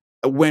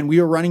when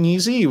we were running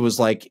easy, it was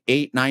like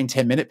 8, 9,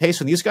 10 minute pace.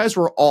 When these guys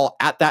were all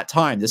at that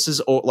time, this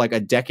is like a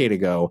decade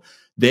ago,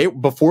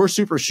 before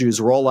super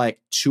shoes were all like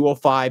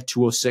 205,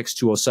 206,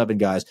 207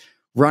 guys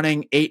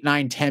running 8,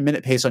 9, 10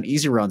 minute pace on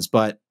easy runs.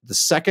 But the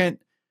second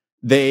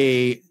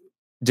they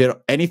did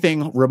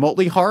anything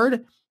remotely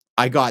hard,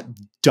 I got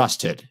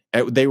dusted.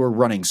 They were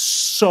running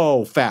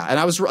so fast. And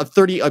I was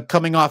 30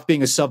 coming off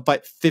being a sub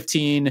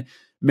 15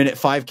 minute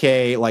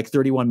 5K, like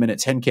 31 minute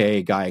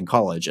 10K guy in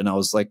college. And I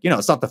was like,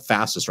 it's not the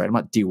fastest, right? I'm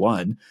not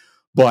D1,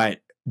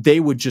 but they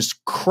would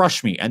just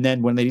crush me. And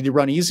then when they need to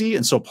run easy.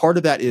 And so part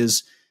of that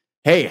is,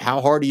 hey, how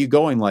hard are you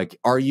going? Like,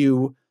 are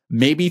you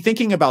maybe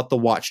thinking about the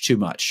watch too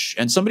much?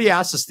 And somebody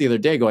asked us the other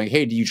day going,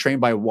 hey, do you train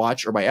by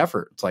watch or by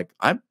effort? It's like,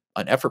 I'm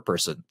an effort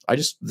person.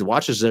 The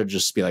watches there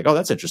just be like, oh,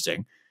 that's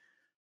interesting.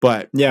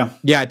 But yeah,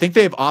 I think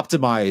they've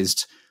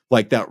optimized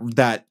like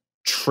that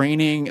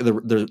training,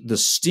 the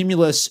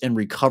stimulus and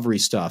recovery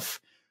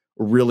stuff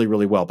really,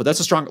 really well. But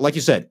that's a strong, like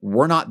you said,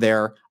 we're not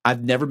there.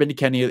 I've never been to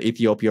Kenya,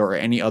 Ethiopia, or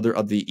any other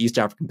of the East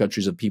African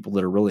countries of people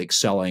that are really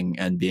excelling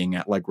and being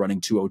at like running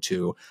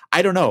 202.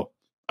 I don't know.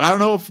 I don't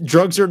know if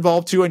drugs are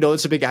involved too. I know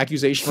it's a big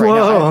accusation right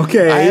now.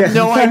 Okay. I have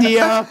no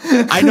idea.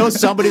 I know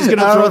somebody's going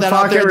to throw that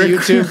out there in the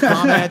YouTube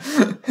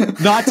comment.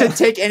 Not to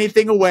take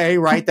anything away,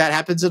 right? That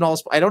happens in all.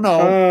 I don't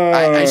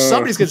know.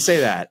 Somebody's going to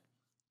say that.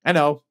 I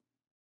know.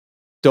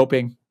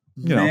 Doping.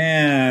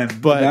 Man,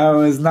 but that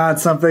was not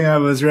something I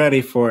was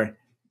ready for.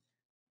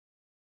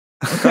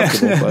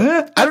 But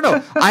I don't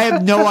know. I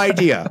have no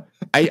idea.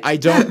 I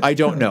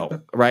don't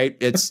know. Right?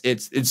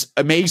 It's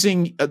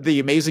amazing the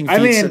amazing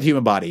feats of the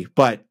human body.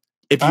 But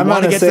if you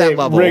want to get to that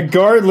level,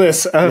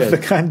 regardless of the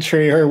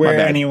country or where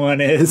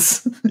anyone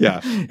is,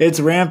 it's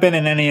rampant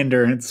in any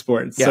endurance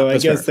sport. So I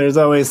guess there's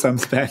always some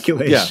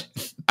speculation.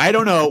 Yeah, I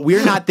don't know.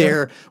 We're not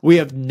there. We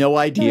have no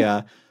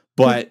idea.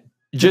 But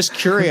just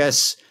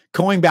curious.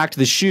 Going back to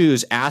the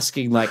shoes,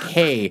 asking like,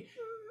 hey,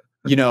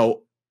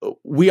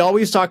 we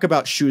always talk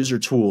about shoes or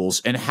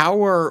tools, and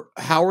how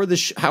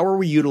are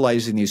we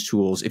utilizing these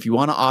tools? If you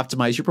want to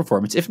optimize your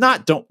performance, if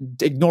not, don't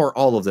ignore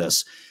all of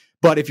this.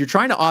 But if you're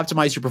trying to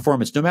optimize your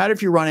performance, no matter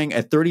if you're running a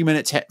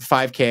 30-minute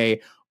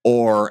 5K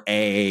or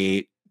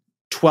a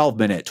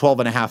 12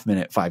 and a half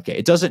minute 5K,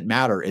 it doesn't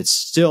matter. It's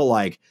still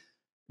like,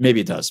 maybe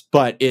it does,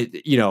 but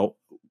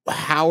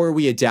how are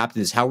we adapting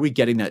this? How are we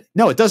getting that?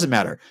 No, it doesn't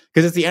matter,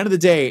 because at the end of the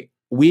day,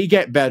 we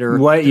get better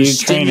through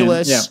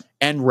stimulus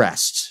and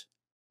rest,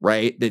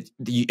 right?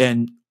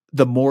 And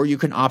the more you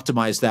can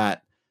optimize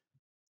that,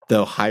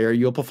 the higher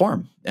you'll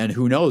perform. And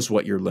who knows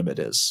what your limit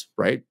is,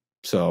 right?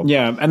 So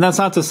yeah, and that's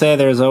not to say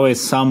there's always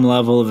some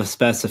level of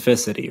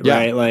specificity,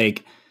 right?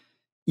 Like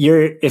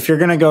if you're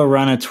going to go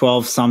run a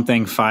 12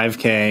 something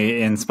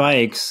 5K in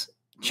spikes,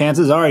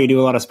 chances are you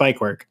do a lot of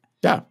spike work.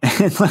 Yeah.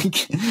 And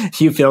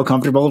like you feel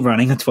comfortable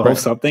running a 12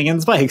 something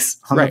in spikes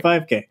on the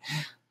 5K.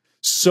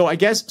 So I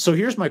guess, so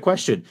here's my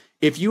question.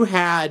 If you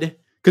had,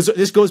 because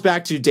this goes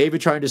back to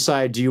David trying to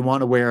decide, do you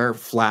want to wear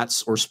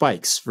flats or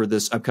spikes for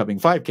this upcoming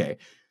 5K?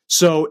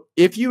 So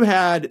if you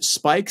had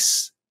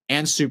spikes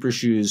and super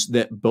shoes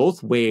that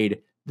both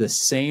weighed the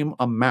same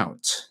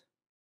amount,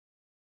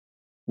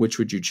 which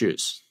would you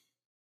choose?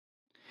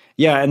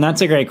 Yeah, and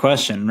that's a great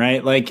question,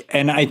 right? Like,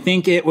 and I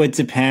think it would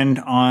depend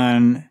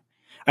on,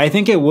 I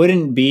think it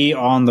wouldn't be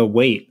on the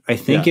weight. I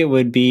think it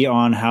would be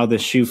on how the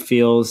shoe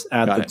feels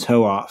at the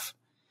toe off.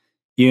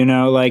 You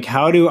know, like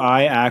how do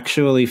I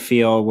actually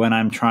feel when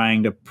I'm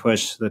trying to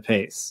push the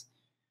pace?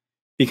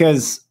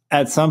 Because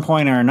at some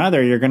point or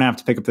another, you're going to have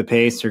to pick up the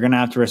pace. You're going to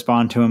have to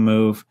respond to a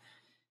move.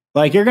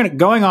 Like you're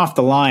going off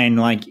the line,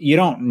 like you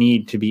don't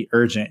need to be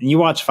urgent. And you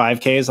watch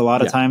 5Ks, a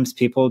lot of times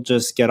people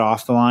just get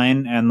off the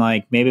line and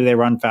like maybe they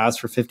run fast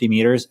for 50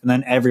 meters and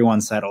then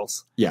everyone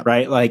settles. Yeah.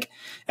 Right. Like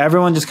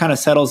everyone just kind of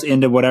settles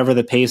into whatever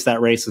the pace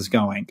that race is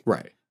going.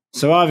 Right.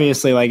 So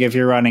obviously, like if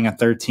you're running a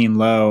 13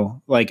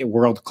 low, like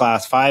world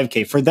class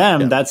 5K, for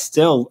them, that's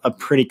still a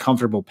pretty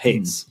comfortable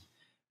pace.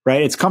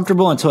 Right. It's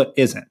comfortable until it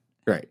isn't.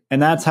 Right.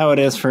 And that's how it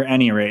is for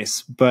any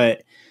race.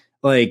 But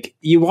like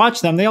you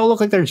watch them, they all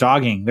look like they're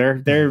jogging.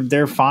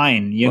 They're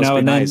fine, you know,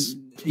 and then,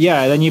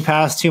 then you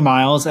pass 2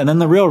 miles and then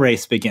the real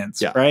race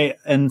begins. Yeah. Right.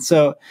 And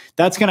so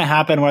that's going to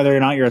happen whether or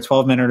not you're a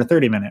 12-minute or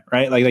 30-minute,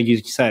 right? Like you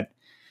said.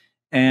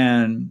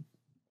 And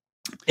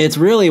it's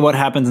really what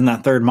happens in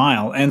that 3rd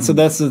mile. And so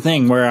that's the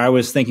thing where I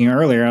was thinking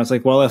earlier, I was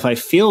like, well, if I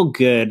feel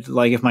good,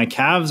 like if my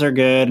calves are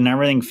good and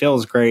everything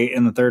feels great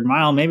in the 3rd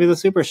mile, maybe the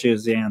super shoe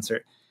is the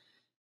answer.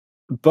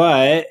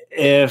 But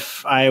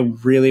if I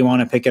really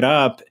want to pick it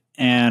up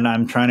and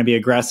I'm trying to be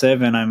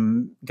aggressive and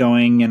I'm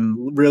going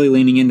and really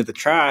leaning into the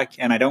track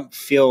and I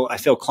feel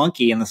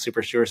clunky in the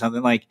super shoe or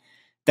something, like,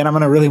 then I'm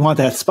going to really want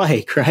that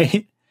spike,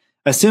 right?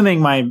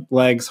 Assuming my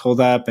legs hold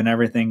up and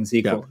everything's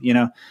equal, you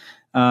know?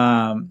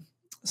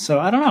 So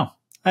I don't know.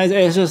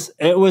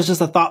 It was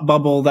just a thought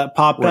bubble that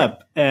popped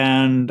up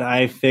and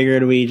I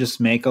figured we just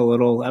make a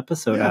little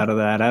episode out of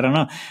that. I don't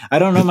know. I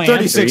don't know my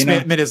 36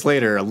 answer, minutes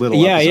later, a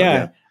little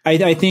episode.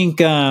 I think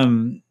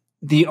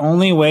the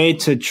only way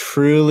to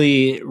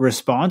truly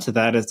respond to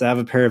that is to have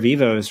a pair of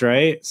Evos,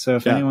 right? So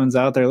if anyone's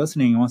out there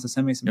listening and wants to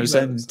send me some Evos.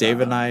 Send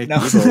Dave and I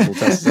Evo, we'll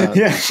test it out.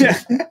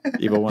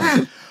 Evo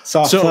 1.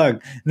 Soft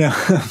plug. No.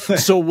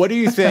 So what do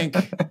you think?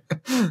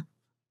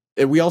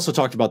 We also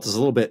talked about this a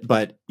little bit,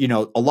 but you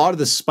know, a lot of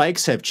the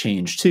spikes have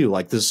changed too.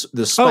 Like the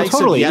spikes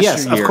of yesteryear.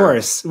 Yes, of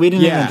course. We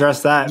didn't even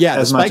address that. Yeah,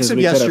 the spikes of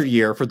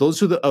yesteryear, for those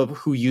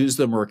who use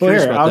them or are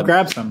curious about them,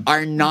 grab some.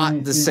 Are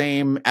not the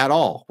same at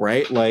all,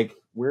 right? Like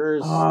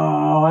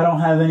I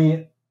don't have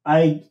any.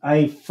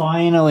 I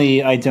finally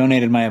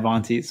donated my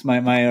Avantis,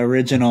 my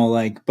original,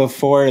 like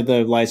before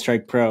the Light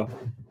Strike Pro.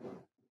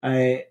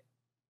 I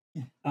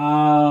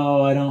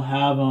don't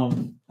have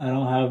them. I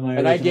don't have my.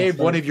 And I gave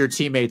one of your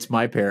teammates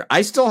my pair.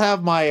 I still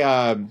have my.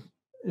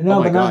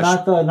 Not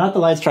the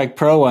Light Strike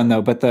Pro one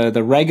though, but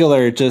the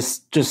regular,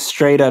 just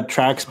straight up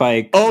track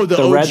spike. Oh, the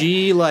OG,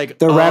 red, like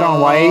the red on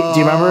white. Do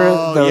you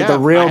remember the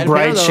real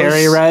bright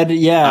cherry red?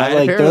 Yeah,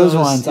 like those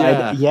ones.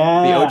 Yeah,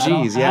 the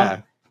OGs.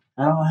 I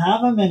don't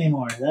have them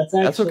anymore. That's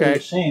actually a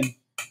shame.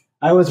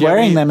 I was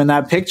wearing them in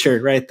that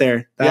picture right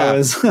there. That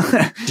was.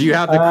 Do you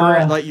have the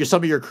current,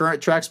 some of your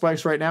current track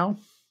spikes right now?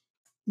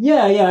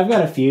 Yeah, I've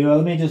got a few.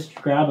 Let me just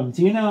grab them.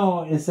 Do you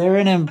know, is there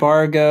an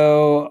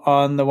embargo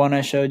on the one I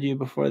showed you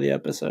before the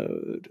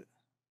episode?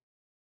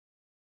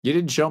 You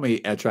didn't show me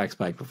a track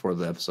spike before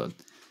the episode.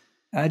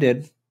 I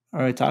did.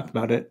 Or I talked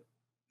about it.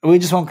 We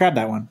just won't grab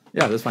that one.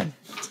 Yeah, that's fine.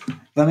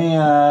 Let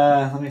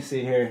me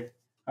see here.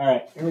 All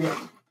right, here we go.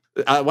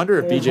 I wonder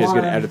if BJ is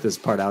going to edit this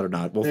part out or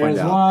not. We'll find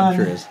out. I'm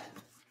curious.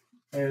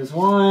 There's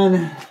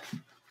one.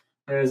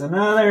 There's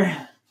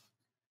another.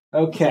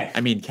 Okay.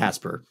 I mean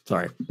Casper.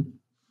 Sorry.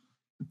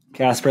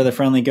 Casper, the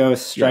friendly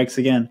ghost, strikes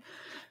again.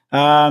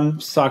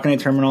 Saucony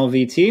Terminal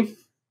VT.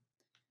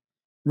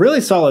 Really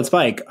solid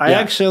spike.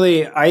 I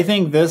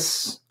think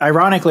this,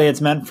 ironically,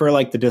 it's meant for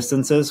like the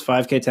distances,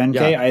 5K,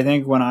 10K. I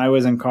think when I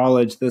was in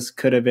college, this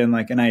could have been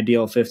like an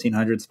ideal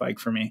 1500 spike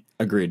for me.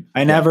 Agreed.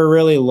 I never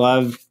really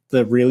loved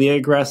the really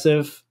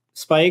aggressive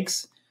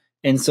spikes.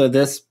 And so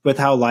this, with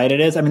how light it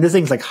is, I mean, this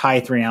thing's like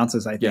high 3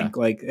 ounces, I think.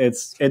 Like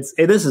this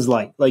is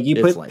light. Like you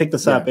pick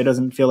this up, it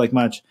doesn't feel like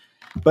much.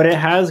 But it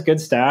has good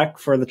stack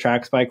for the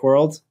track spike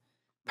world.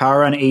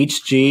 Power Run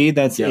HG,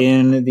 that's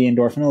in the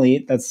Endorphin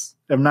Elite.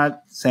 I'm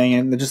not saying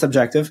it, it's just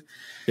objective.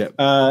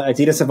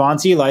 Adidas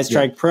Avanti, Light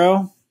Strike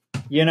Pro,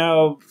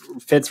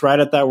 fits right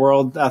at that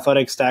World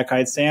Athletic Stack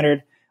Height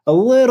standard. A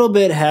little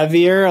bit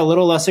heavier, a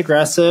little less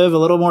aggressive, a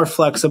little more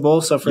flexible.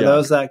 So for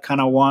those that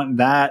kind of want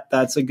that,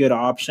 that's a good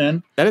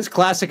option. That is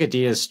classic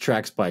Adidas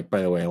track spike,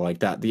 by the way, like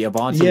that. The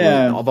Avanti,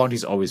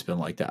 Avanti's always been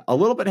like that. A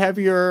little bit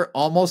heavier,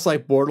 almost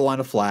like borderline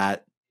of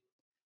flat.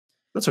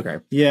 That's okay.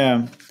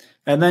 Yeah.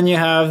 And then you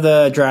have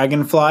the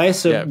Dragonfly.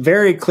 So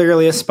very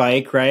clearly a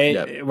spike,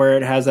 right? Where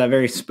it has that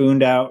very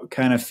spooned out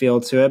kind of feel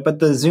to it. But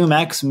the Zoom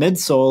X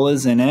midsole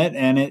is in it.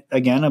 And it,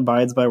 again,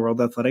 abides by World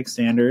Athletic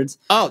standards.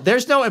 Oh,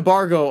 there's no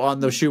embargo on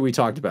the shoe we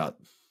talked about.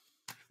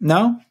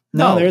 No,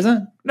 there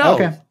isn't? No.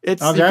 Okay.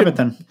 I'll grab it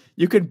then.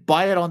 You could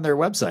buy it on their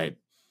website.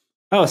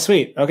 Oh,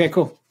 sweet. Okay,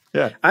 cool.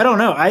 Yeah. I don't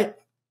know.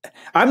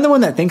 I'm the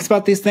one that thinks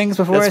about these things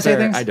before I say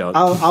things. I don't.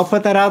 I'll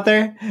put that out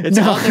there. It's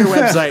on their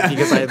website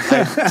because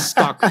I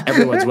stalk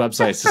everyone's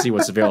websites to see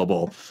what's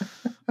available.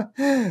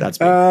 That's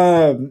me.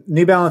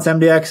 New Balance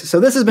MDX. So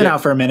this has been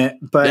out for a minute,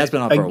 but that's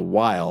been out for a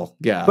while.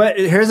 Yeah. But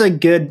here's a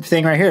good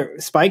thing right here.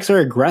 Spikes are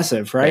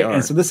aggressive, right?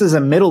 And so this is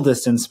a middle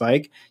distance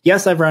spike.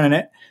 Yes, I've run in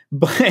it,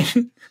 but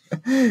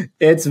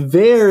it's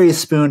very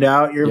spooned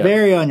out. You're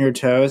very on your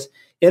toes.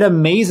 It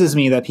amazes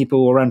me that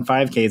people will run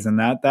 5Ks in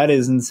that. That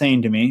is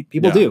insane to me.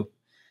 People do.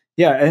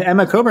 Yeah, and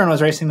Emma Coburn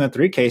was racing the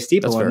 3K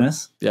steeple in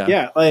this.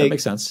 Yeah, like, that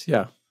makes sense.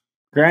 Yeah.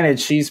 Granted,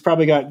 she's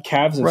probably got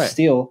calves of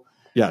steel.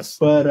 Yes.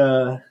 But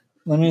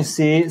let me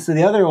see. So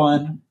the other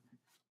one,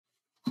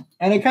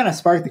 and it kind of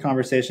sparked the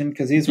conversation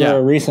because these were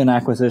a recent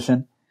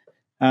acquisition.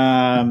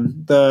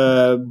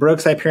 The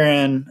Brooks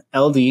Hyperion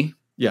LD.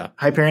 Yeah.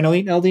 Hyperion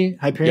Elite LD?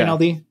 Hyperion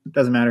LD?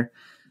 Doesn't matter.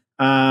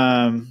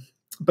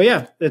 But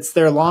yeah, it's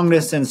their long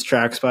distance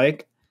track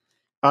spike.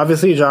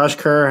 Obviously, Josh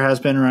Kerr has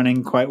been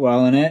running quite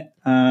well in it.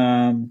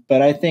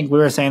 But I think we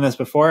were saying this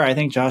before. I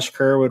think Josh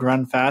Kerr would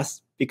run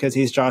fast because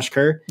he's Josh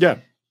Kerr. Yeah.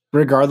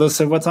 Regardless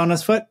of what's on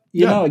his foot.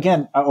 You know,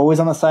 again, always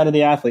on the side of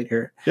the athlete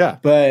here. Yeah.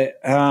 But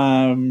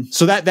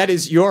so that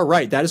is, you're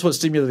right. That is what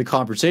stimulated the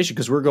conversation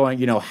because we're going,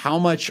 how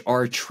much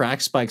are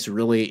track spikes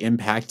really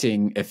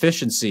impacting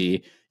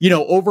efficiency?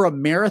 Over a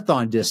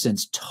marathon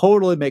distance,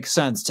 totally makes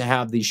sense to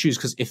have these shoes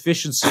because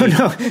efficiency. You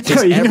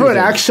know what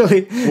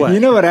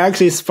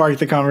actually sparked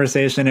the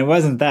conversation? It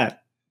wasn't that.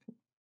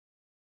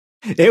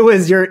 It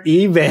was your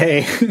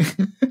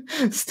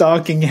eBay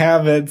stalking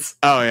habits.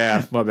 Oh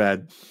yeah, my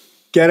bad.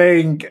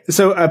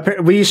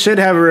 We should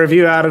have a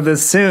review out of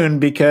this soon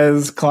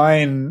because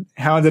Klein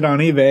hounded on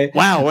eBay.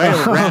 Wow, way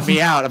to rat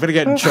me out. I'm gonna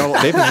get in trouble.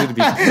 David's gonna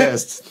be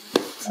pissed.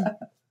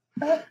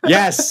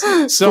 Yes.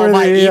 So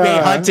my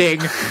eBay hunting,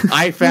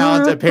 I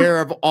found a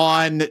pair of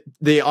on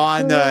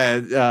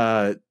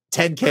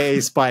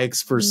 10K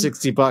spikes for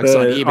 $60 on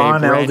eBay,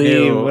 on brand LD,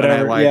 new.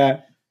 whatever. And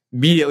I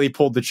immediately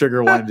pulled the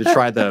trigger, wanted to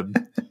try them.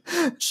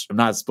 I'm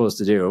not supposed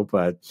to do,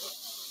 but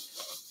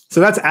so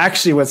that's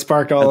actually what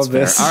sparked all of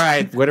this. All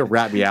right, way to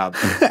rat me out.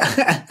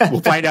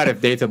 We'll find out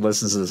if Nathan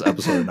listens to this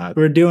episode or not.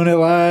 We're doing it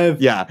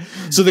live. Yeah.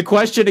 So the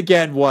question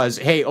again was,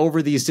 hey,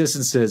 over these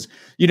distances,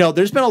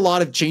 there's been a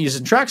lot of changes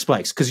in track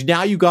spikes because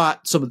now you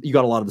got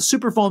a lot of the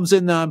super foams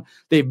in them.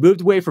 They've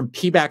moved away from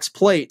P-Bax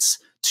plates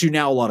to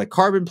now a lot of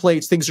carbon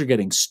plates. Things are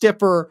getting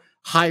stiffer,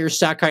 higher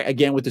stack height,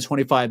 again with the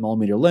 25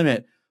 millimeter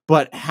limit.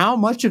 But how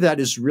much of that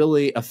is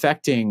really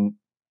affecting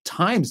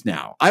times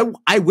now?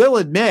 I will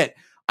admit,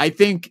 I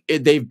think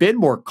they've been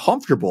more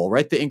comfortable,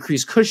 right? The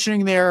increased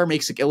cushioning there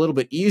makes it a little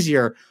bit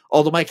easier.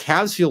 Although my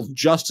calves feel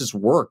just as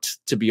worked,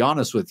 to be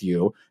honest with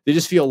you. They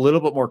just feel a little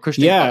bit more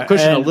cushioning,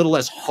 a little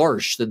less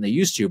harsh than they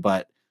used to.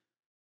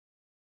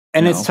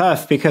 And it's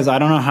tough because I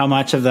don't know how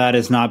much of that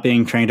is not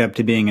being trained up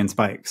to being in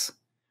spikes,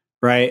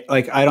 right?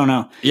 Like, I don't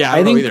know. Yeah,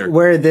 I think know either.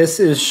 Where this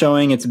is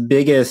showing its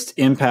biggest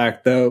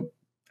impact, though,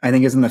 I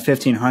think is in the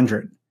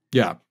 1500.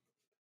 Yeah.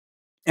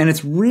 And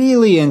it's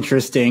really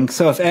interesting.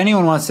 So if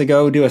anyone wants to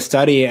go do a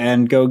study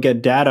and go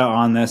get data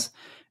on this,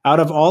 out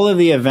of all of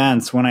the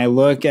events, when I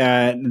look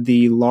at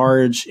the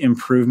large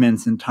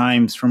improvements in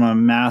times from a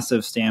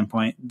massive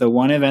standpoint, the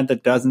one event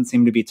that doesn't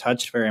seem to be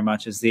touched very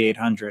much is the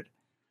 800.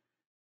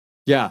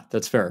 Yeah,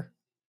 that's fair.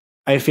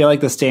 I feel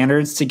like the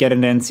standards to get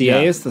into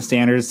NCAs, the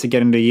standards to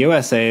get into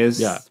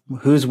USAs,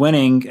 who's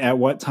winning at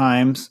what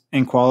times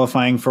and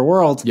qualifying for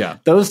Worlds,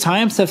 those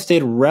times have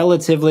stayed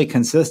relatively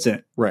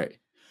consistent. Right.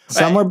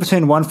 Somewhere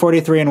between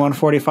 143 and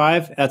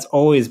 145, that's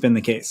always been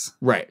the case.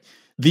 Right.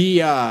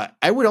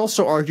 I would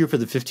also argue for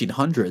the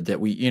 1500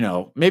 that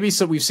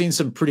we've seen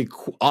some pretty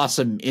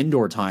awesome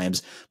indoor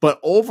times, but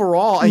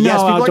overall, yes,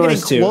 people are getting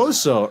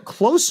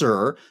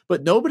closer,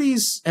 but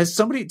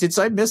did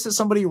I miss that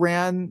somebody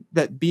ran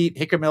that beat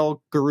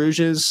Hickamel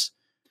Garouge's?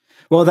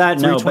 Well,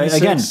 but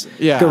again,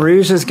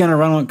 Garouge is going to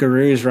run what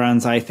Garouge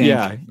runs, I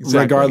think,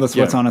 regardless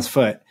of what's on his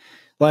foot.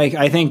 Like,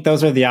 I think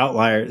those are the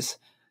outliers.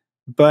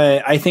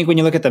 But I think when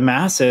you look at the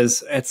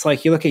masses, it's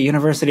like you look at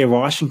University of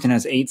Washington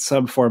as 8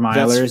 sub-4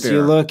 milers.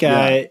 You look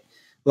at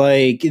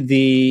like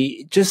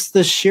the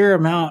sheer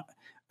amount.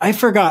 I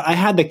forgot. I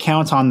had to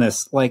count on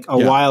this like a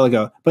while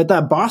ago. But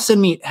that Boston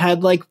meet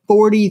had like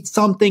 40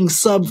 something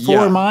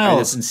sub-4 miles.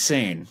 That's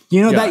insane.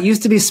 That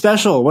used to be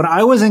special. When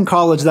I was in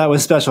college, that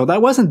was special.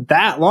 That wasn't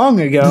that long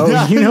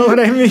ago. You know what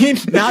I mean?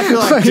 Now I feel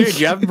like, dude,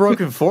 you haven't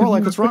broken 4?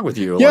 Like, what's wrong with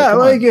you?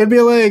 It'd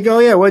be like, oh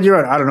yeah, what'd you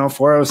run? I don't know,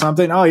 4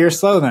 something. Oh, you're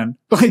slow then.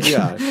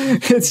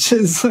 It's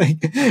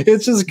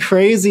just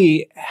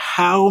crazy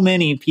how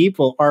many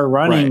people are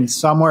running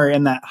somewhere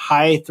in that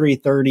high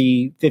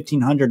 330,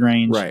 1500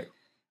 range. Right.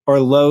 or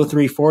low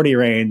 340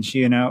 range,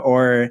 you know,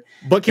 or.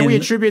 But can we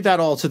attribute that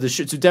all to the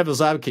shoes? To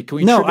Devil's Advocate, can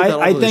we attribute that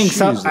all to the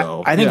shoes,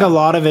 though? I think a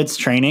lot of it's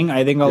training.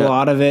 I think a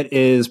lot of it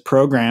is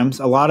programs.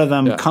 A lot of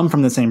them come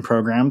from the same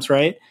programs,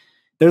 right?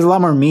 There's a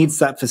lot more meets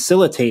that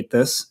facilitate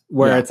this,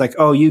 where it's like,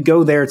 oh, you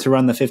go there to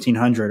run the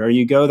 1500, or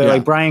you go there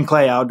like Brian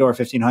Clay outdoor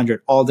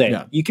 1500 all day.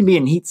 Yeah. You can be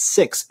in heat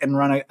 6 and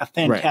run a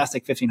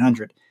fantastic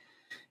 1500.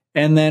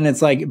 And then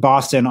it's like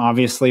Boston,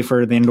 obviously,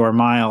 for the indoor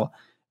mile.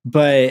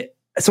 But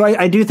so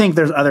I do think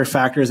there's other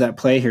factors at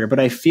play here, but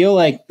I feel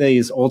like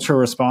these ultra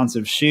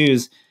responsive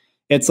shoes,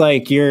 it's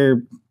like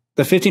the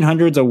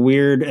 1500 is a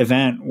weird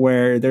event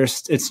where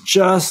it's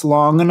just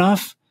long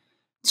enough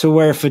to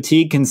where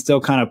fatigue can still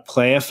kind of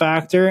play a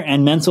factor,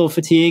 and mental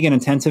fatigue and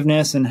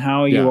attentiveness and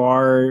how you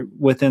are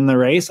within the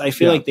race. I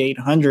feel like the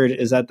 800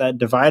 is at that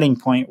dividing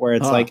point where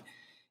it's like,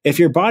 if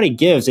your body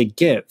gives, it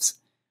gives.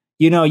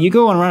 You know, you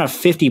go and run a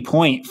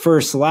 50-point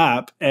first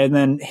lap and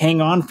then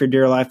hang on for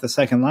dear life the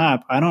second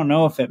lap. I don't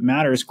know if it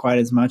matters quite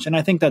as much. And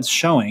I think that's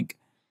showing.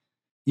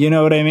 You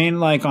know what I mean?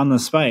 Like on the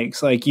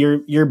spikes, like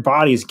your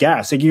body's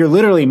gas. Like you're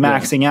literally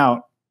maxing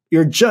out.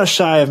 You're just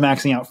shy of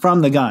maxing out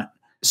from the gun.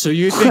 So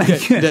you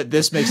think that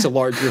this makes a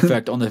larger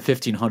effect on the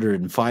 1500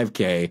 and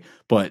 5K,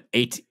 but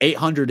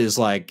 800 is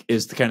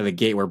the kind of the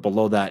gate where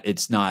below that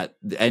it's not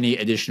any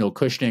additional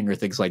cushioning or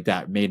things like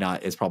that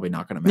is probably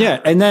not going to matter.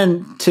 Yeah, and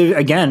then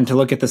to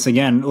look at this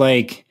again,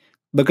 like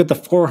look at the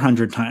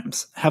 400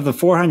 times. Have the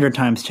 400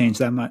 times changed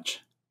that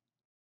much?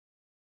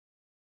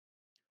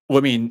 Well,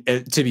 I mean,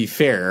 to be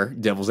fair,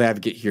 devil's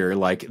advocate here,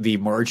 like the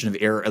margin of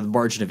error, the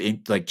margin of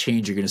like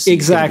change you're going to see.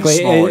 Exactly.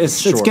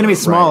 It's going to be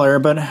smaller,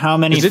 right? But how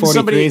many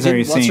 43s are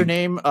you seeing? What's her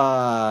name?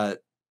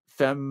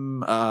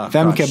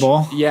 Femke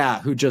Bol.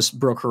 Yeah, who just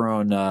broke her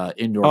own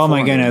indoor. Oh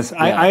my goodness.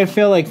 Yeah. I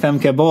feel like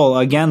Femke Bol,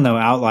 again, though,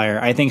 outlier.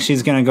 I think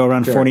she's going to go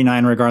run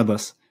 49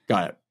 regardless.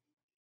 Got it.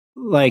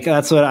 Like,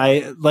 that's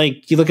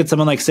what you look at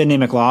someone like Sydney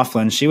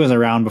McLaughlin. She was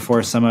around before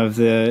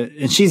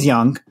and she's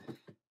young.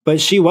 But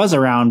she was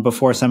around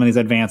before some of these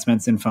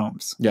advancements in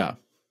foams. Yeah.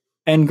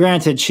 And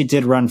granted, she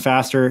did run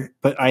faster,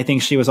 but I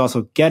think she was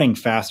also getting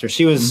faster.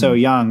 She was so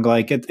young.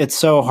 Like, it's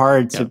so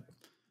hard to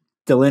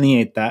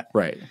delineate that.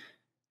 Right.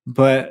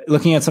 But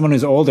looking at someone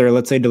who's older,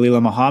 let's say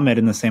Dalila Muhammad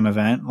in the same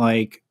event,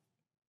 like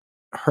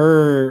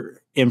her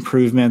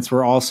improvements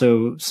were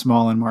also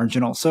small and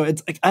marginal. So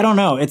it's like, I don't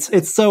know.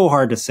 It's so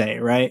hard to say,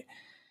 right?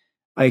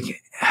 Like...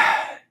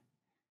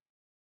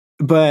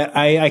 But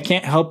I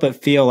can't help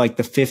but feel like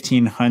the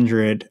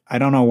 1500, I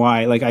don't know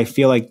why, like I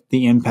feel like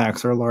the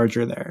impacts are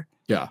larger there.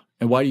 Yeah.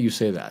 And why do you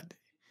say that?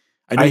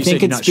 I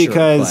think it's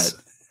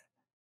because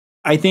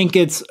I think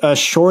it's a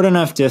short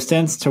enough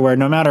distance to where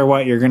no matter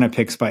what, you're going to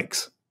pick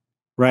spikes,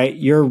 right?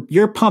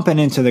 You're pumping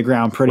into the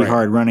ground pretty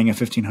hard running a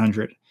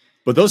 1500.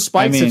 But those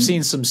spikes have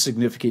seen some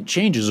significant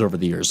changes over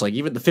the years. Like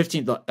even the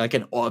 15,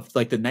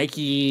 like the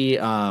Nike,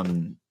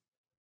 oh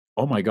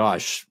my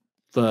gosh.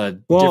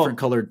 Different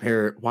colored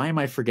pair. Why am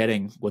I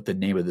forgetting what the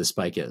name of this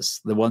spike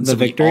is? The ones the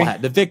Victory? We all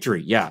had. The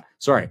Victory. Yeah.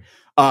 Sorry.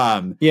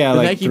 Like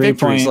Nike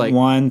 3.1, like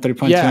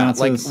 3.2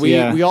 ounces. Like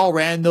we all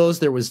ran those.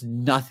 There was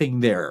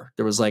nothing there.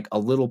 There was like a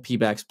little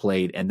Pebax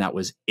plate, and that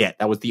was it.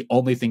 That was the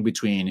only thing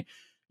between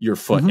your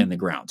foot and the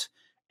ground.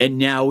 And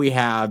now we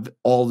have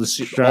all the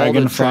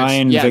Dragonfly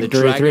and Victory the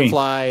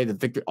Dragonfly, the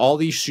Victory. All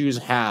these shoes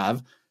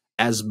have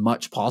as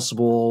much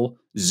possible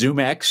Zoom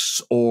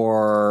X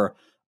or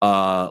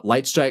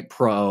Light Strike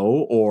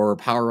Pro or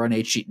Power Run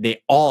HG,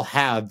 they all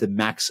have the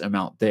max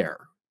amount there.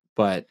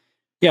 But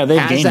has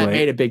that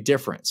made a big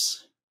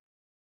difference?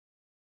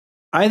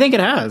 I think it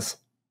has.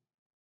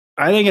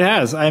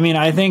 I mean,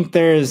 I think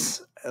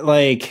there's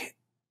like,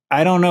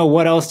 I don't know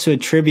what else to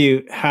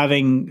attribute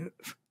having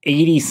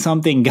 80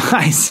 something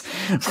guys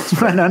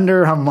run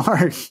under a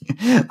mark.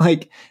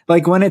 like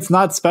when it's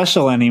not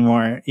special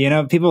anymore, you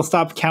know, people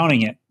stop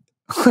counting it.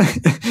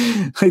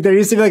 Like there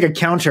used to be like a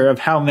counter of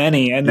how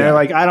many, and they're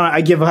like,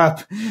 I give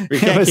up. We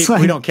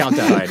don't count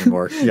that high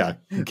anymore. Yeah.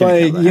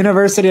 Like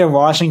University of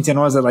Washington,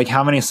 was it like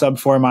how many sub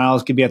 4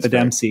 miles could be at the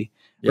Dempsey?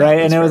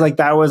 Right. And it was like,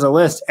 that was a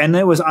list, and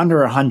it was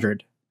under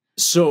 100.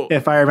 So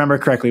if I remember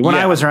correctly, when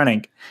I was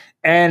running,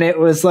 and it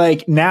was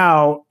like,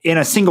 now in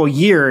a single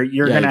year,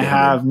 you're going to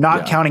have,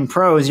 not counting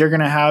pros, you're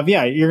going to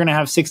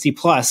have 60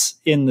 plus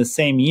in the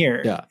same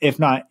year, if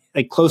not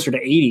like closer to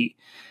 80.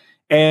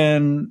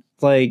 And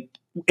like,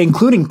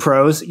 including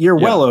pros, you're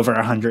well over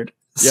 100.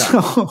 Yeah.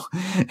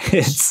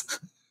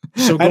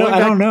 So I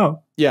don't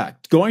know. Yeah.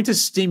 Going to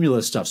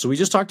stimulus stuff. So we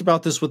just talked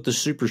about this with the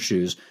super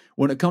shoes.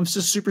 When it comes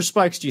to super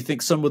spikes, do you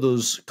think some of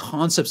those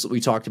concepts that we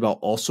talked about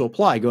also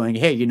apply? Going,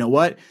 hey, you know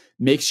what?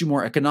 Makes you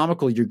more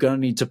economical. You're going to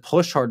need to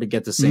push hard to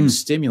get the same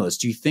stimulus.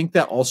 Do you think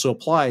that also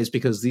applies?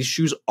 Because these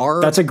shoes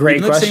are, that's a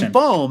great question. The same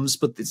foams,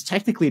 but it's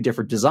technically a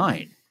different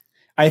design.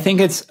 I think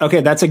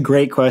that's a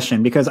great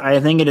question, because I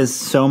think it is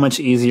so much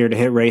easier to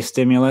hit race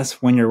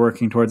stimulus when you're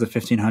working towards a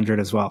 1500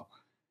 as well.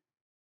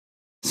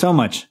 So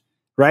much,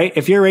 right?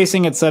 If you're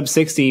racing at sub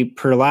 60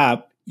 per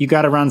lap, you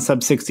got to run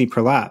sub 60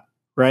 per lap,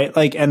 right?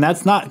 Like, and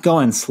that's not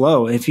going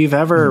slow. If you've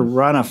ever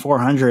run a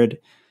 400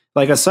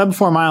 Like a sub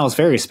 4 mile is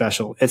very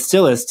special. It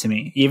still is to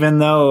me, even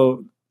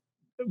though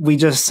we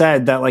just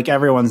said that like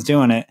everyone's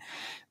doing it.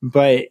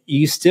 But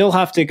you still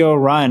have to go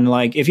run.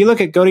 Like if you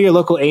go to your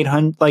local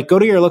 800, like go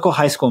to your local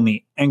high school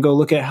meet and go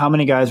look at how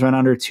many guys run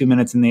under 2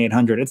 minutes in the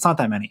 800. It's not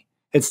that many.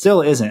 It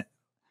still isn't.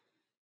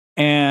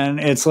 And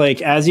it's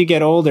like, as you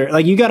get older,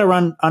 like you got to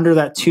run under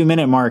that 2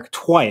 minute mark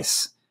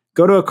twice.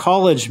 Go to a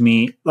college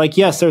meet. Like,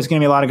 yes, there's going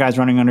to be a lot of guys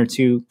running under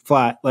 2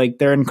 flat. Like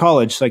they're in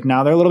college. Like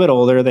now they're a little bit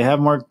older. They have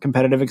more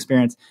competitive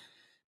experience.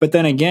 But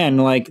then again,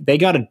 like they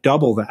got to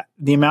double that.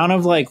 The amount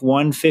of like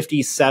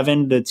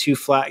 157 to 2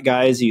 flat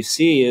guys you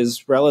see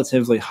is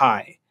relatively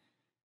high.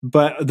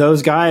 But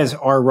those guys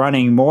are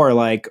running more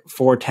like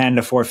 410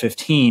 to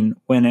 415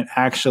 when it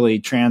actually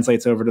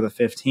translates over to the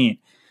 15.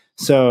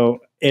 So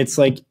it's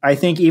like, I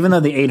think even though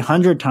the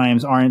 800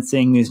 times aren't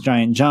seeing these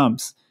giant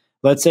jumps,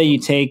 let's say you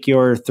take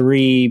your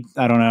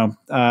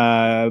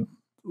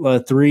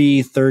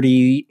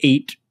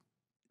 338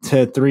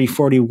 to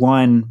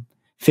 341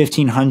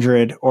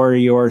 1500 or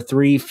your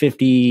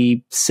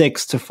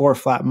 356 to 4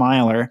 flat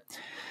miler,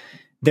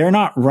 they're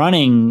not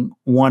running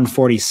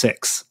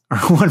 146 or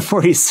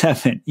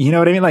 147. You know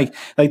what I mean? Like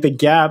the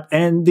gap,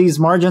 and these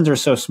margins are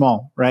so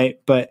small, right?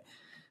 But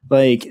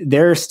like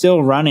they're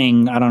still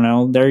running, I don't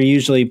know, they're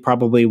usually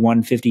probably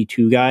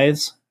 152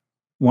 guys,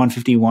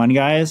 151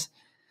 guys.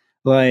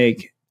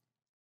 Like,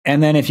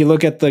 and then if you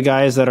look at the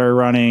guys that are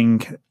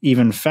running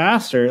even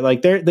faster,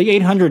 like the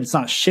 800, it's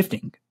not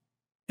shifting.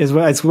 Is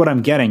what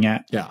I'm getting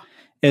at. Yeah.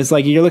 It's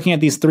like you're looking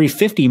at these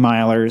 350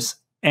 milers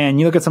and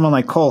you look at someone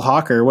like Cole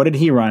Hawker. What did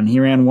he run?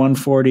 He ran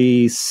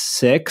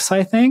 146,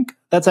 I think.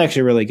 That's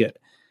actually really good.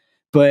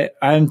 But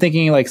I'm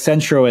thinking like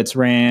Centrowitz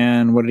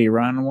ran, what did he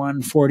run?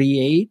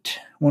 148,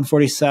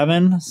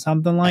 147,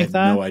 something like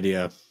that. I have no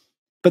idea.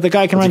 But the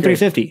guy can run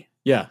 350.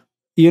 Yeah.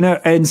 You know,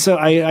 and so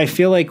I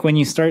feel like when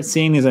you start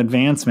seeing these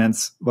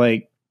advancements,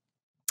 like,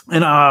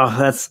 and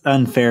that's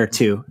unfair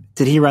too.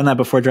 Did he run that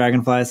before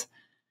Dragonflies?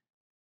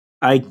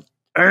 I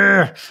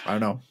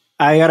don't know.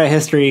 I got a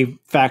history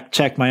fact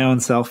check my own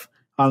self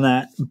on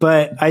that,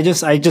 but I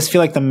just feel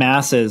like the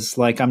masses,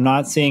 like I'm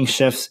not seeing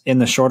shifts in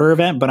the shorter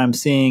event, but I'm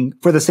seeing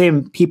for the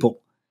same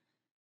people,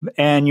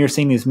 and you're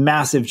seeing these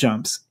massive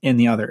jumps in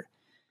the other.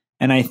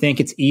 And I think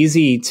it's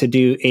easy to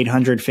do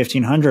 800,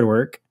 1500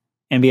 work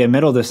and be a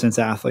middle distance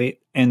athlete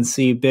and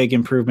see big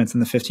improvements in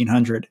the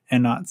 1500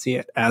 and not see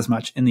it as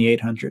much in the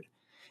 800.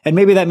 And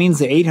maybe that means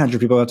the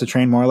 800 people have to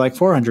train more like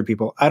 400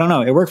 people. I don't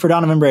know. It worked for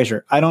Donovan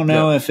Brazier. I don't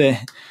know if it,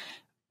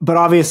 but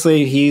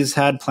obviously he's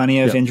had plenty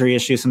of injury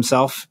issues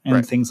himself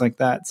and things like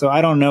that. So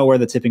I don't know where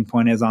the tipping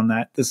point is on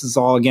that. This is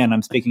all, again,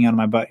 I'm speaking out of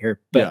my butt here.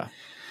 But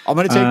I'm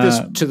going to take this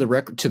to the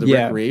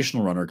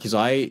recreational runner, because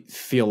I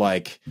feel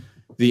like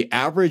the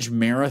average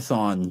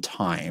marathon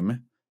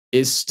time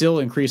is still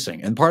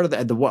increasing. And part of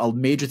the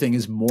major thing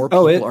is more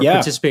people are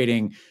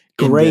participating.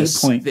 Great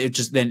point.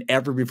 Just than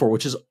ever before,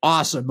 which is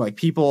awesome. Like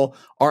people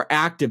are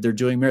active, they're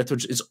doing marathons,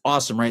 which is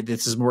awesome, right?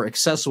 This is more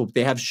accessible.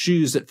 They have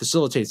shoes that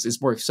facilitates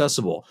it's more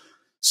accessible.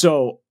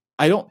 So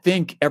I don't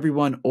think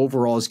everyone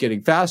overall is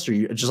getting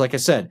faster. Just like I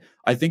said,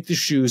 I think the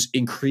shoes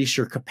increase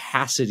your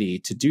capacity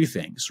to do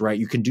things, right?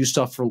 You can do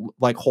stuff for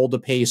like hold the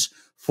pace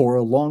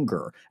for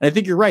longer. And I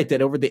think you're right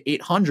that over the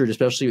 800,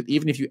 especially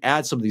even if you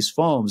add some of these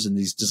foams and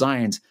these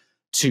designs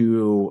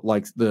to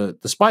like the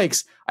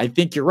spikes, I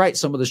think you're right.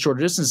 Some of the shorter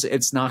distance,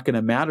 it's not going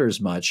to matter as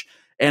much.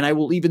 And I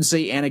will even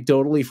say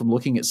anecdotally from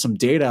looking at some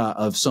data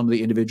of some of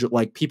the individual,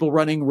 like people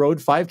running road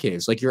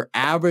 5Ks, like your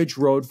average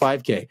road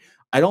 5K,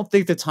 I don't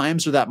think the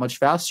times are that much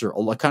faster.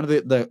 Kind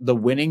of the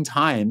winning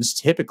times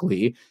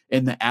typically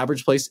in the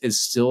average place is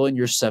still in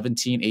your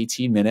 17,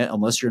 18 minute,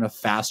 unless you're in a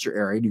faster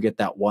area and you get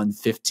that 1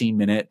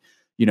 15-minute,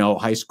 you know,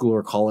 high school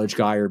or college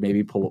guy or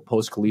maybe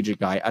post-collegiate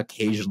guy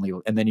occasionally.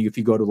 And then if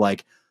you go to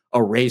like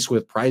a race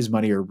with prize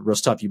money or real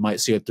stuff, you might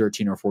see a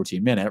 13 or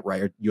 14 minute,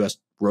 right? Or US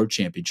road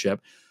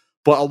championship.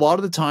 But a lot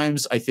of the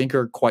times I think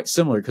are quite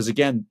similar because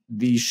again,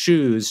 these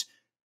shoes,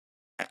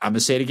 I'm going to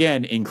say it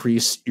again,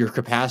 increase your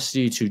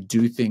capacity to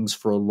do things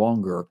for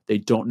longer. They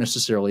don't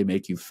necessarily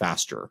make you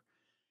faster.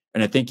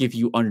 And I think if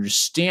you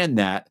understand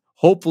that,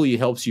 hopefully it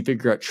helps you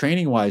figure out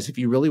training wise, if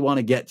you really want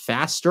to get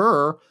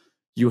faster,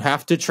 you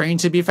have to train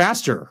to be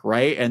faster,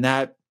 right? And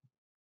that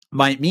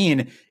might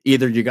mean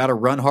either you got to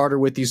run harder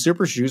with these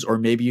super shoes or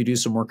maybe you do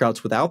some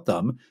workouts without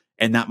them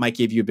and that might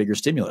give you a bigger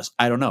stimulus.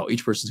 I don't know.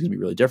 Each person's going to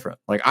be really different.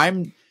 Like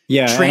I'm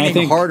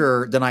training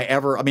harder than I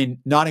ever, I mean,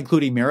 not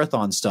including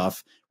marathon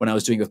stuff when I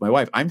was doing it with my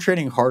wife, I'm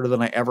training harder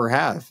than I ever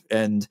have.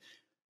 And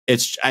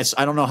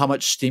I don't know how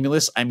much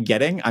stimulus I'm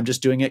getting. I'm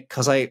just doing it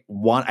because I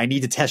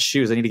need to test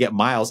shoes. I need to get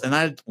miles and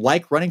I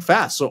like running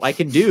fast. So I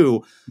can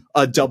do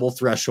a double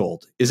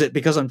threshold. Is it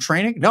because I'm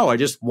training? No, I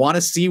just want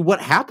to see what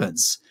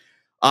happens.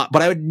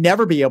 But I would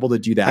never be able to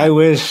do that. I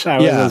wish I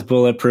was as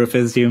bulletproof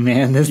as you,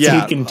 man. This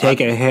dude can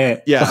take a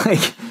hit. Yeah.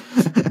 Like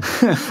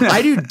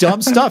I do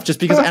dumb stuff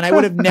just because, and I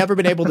would have never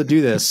been able to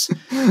do this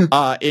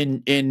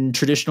in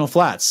traditional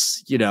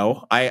flats. You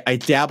know, I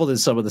dabbled in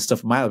some of the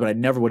stuff in my life, but I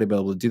never would have been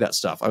able to do that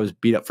stuff. I was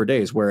beat up for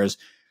days. Whereas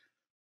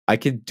I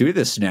can do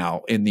this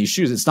now in these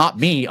shoes. It's not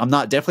me. I'm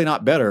definitely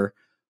not better,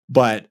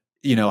 but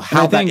you know,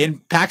 how that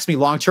impacts me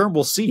long-term,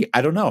 we'll see.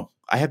 I don't know.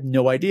 I have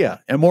no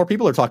idea. And more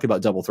people are talking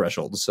about double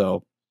threshold.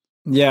 So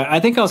yeah, I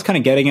think I was kind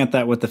of getting at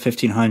that with the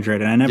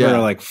 1500, and I never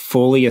like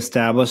fully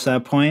established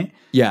that point.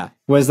 Yeah.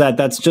 Was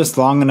that's just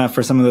long enough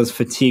for some of those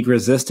fatigue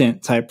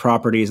resistant type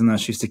properties in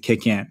those shoes to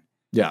kick in.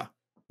 Yeah.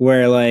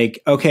 Where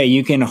like, okay,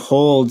 you can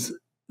hold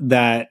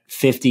that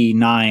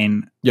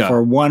 59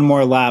 for one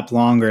more lap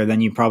longer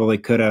than you probably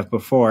could have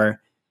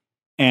before.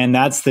 And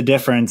that's the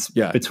difference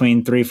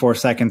between 3-4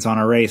 seconds on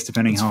a race,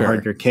 depending how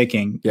hard you're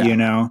kicking, you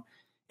know,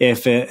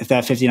 if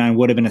that 59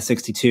 would have been a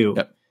 62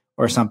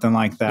 or something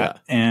like that.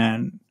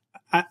 And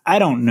I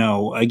don't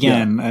know,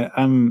 again,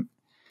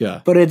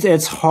 but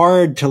it's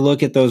hard to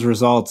look at those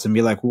results and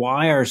be like,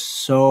 why are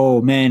so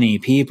many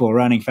people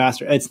running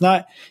faster?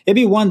 It'd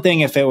be one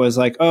thing if it was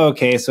like, oh,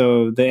 okay,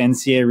 so the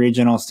NCAA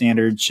regional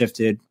standard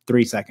shifted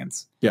 3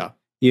 seconds. Yeah.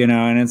 You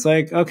know, and it's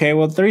like, okay,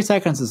 well, 3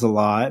 seconds is a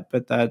lot,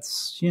 but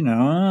that's, you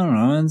know, I don't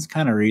know, it's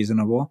kind of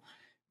reasonable.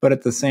 But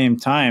at the same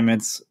time,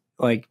 it's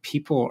like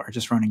people are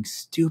just running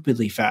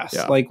stupidly fast.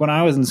 Yeah. Like when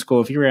I was in school,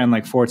 if you ran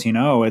like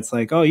 14.0, it's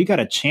like, oh, you got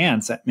a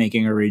chance at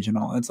making a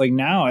regional. It's like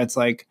now it's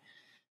like,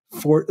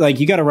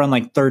 you got to run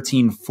like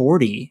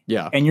 13:40.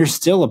 Yeah. And you're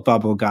still a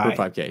bubble guy.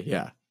 For 5K.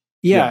 Yeah.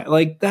 Yeah.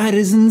 Like that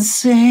is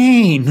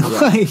insane. Yeah.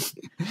 Like,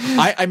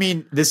 I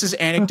mean, this is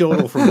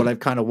anecdotal from what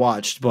I've kind of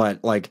watched,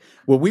 but like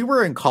when we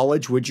were in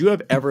college, would you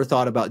have ever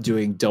thought about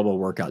doing double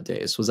workout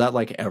days? Was that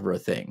like ever a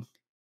thing?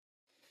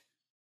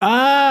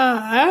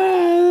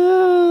 I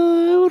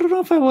don't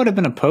know if I would have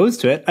been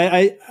opposed to it.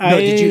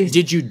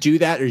 Did you do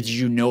that, or did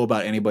you know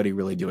about anybody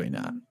really doing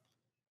that?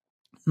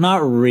 Not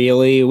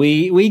really.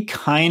 We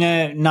kind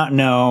of not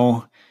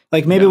know.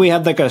 Like maybe we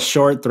had like a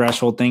short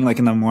threshold thing like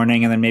in the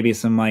morning and then maybe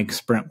some like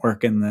sprint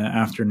work in the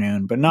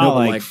afternoon, but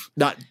not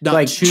not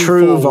like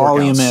true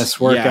voluminous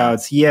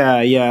workouts.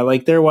 Yeah.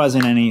 Like there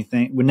wasn't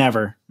anything.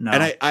 Never. No.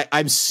 And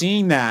I'm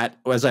seeing that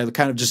as I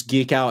kind of just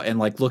geek out and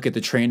like look at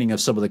the training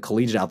of some of the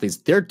collegiate athletes.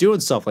 They're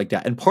doing stuff like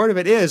that. And part of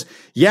it is,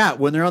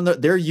 when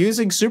they're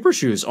using super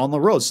shoes on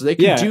the road. So they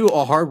can do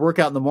a hard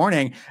workout in the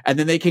morning and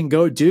then they can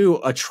go do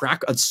an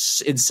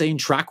insane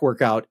track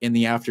workout in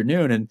the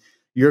afternoon, and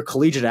you're a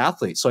collegiate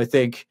athlete. So I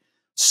think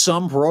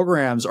some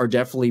programs are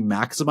definitely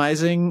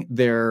maximizing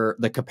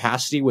the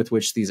capacity with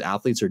which these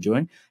athletes are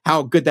doing.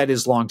 How good that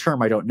is long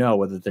term, I don't know,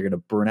 whether they're going to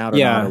burn out or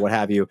not or what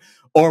have you,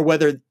 or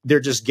whether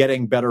they're just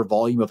getting better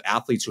volume of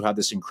athletes who have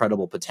this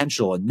incredible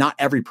potential, and not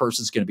every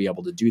person's going to be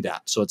able to do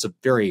that. So it's a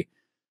very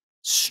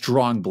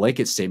strong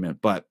blanket statement,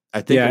 but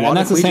I think and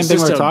that's the same thing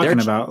we're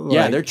talking about.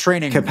 Like, they're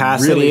training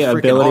capacity, really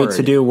ability hard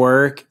to do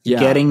work,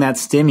 getting that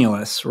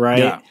stimulus, right?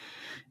 Yeah.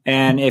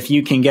 And if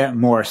you can get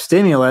more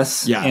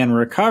stimulus and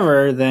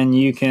recover, then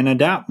you can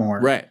adapt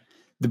more. Right.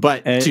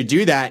 But to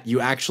do that,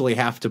 you actually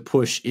have to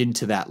push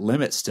into that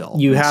limit still.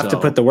 You have to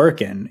put the work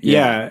in.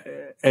 Yeah.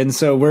 And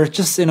so we're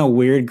just in a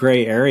weird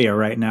gray area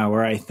right now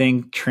where I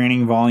think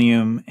training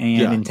volume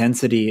and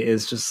intensity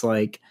is just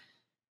like,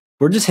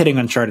 we're just hitting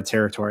uncharted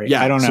territory.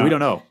 Yeah. I don't know. So we don't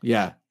know.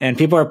 Yeah. And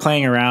people are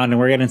playing around and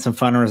we're getting some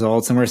fun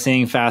results and we're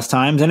seeing fast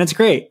times and it's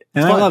great.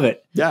 And I love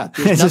it. Yeah.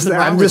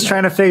 I'm just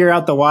trying to figure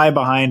out the why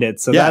behind it.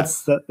 So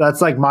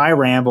that's like my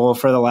ramble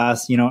for the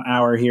last,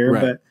 hour here,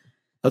 but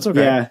that's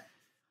okay. Yeah.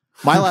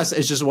 My last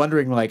is just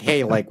wondering like,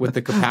 hey, like with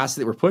the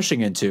capacity that we're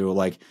pushing into,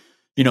 like,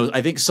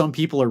 I think some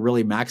people are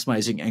really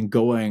maximizing and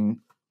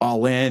going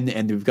all in,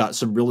 and we've got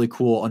some really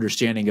cool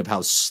understanding of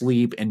how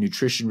sleep and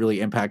nutrition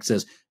really impacts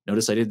this.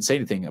 Notice I didn't say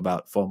anything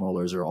about foam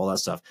rollers or all that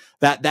stuff.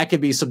 That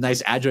could be some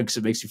nice adjuncts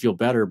that makes you feel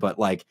better, but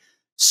like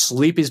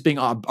sleep is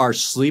our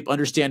sleep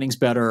understanding's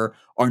better.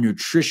 Our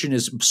nutrition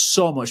is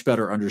so much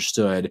better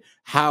understood.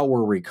 How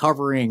we're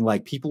recovering,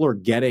 like people are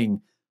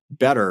getting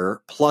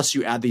better. Plus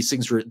you add these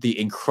things for the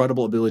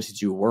incredible ability to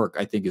do work,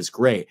 I think is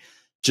great.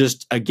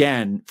 Just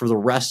again, for the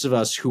rest of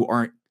us who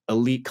aren't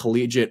elite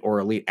collegiate or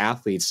elite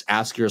athletes,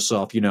 ask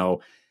yourself,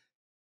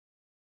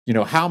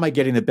 how am I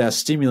getting the best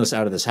stimulus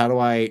out of this? How do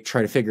I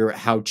try to figure out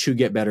how to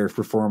get better if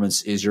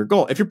performance is your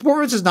goal? If your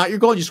performance is not your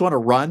goal and you just want to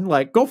run,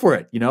 like go for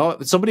it.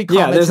 Somebody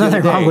comments. Yeah, there's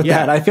nothing wrong with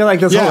that. I feel like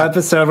this whole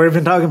episode we've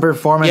been talking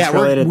performance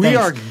related things. We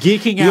are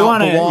geeking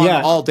out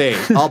all day,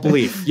 I'll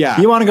believe.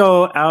 Yeah. You want to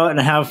go out and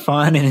have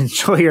fun and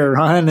enjoy your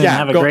run and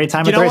have a great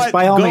time at the race,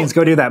 by all means,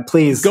 go do that,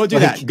 please. Go do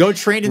that. Go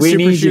train in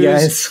super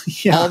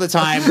shoes all the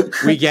time.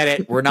 We get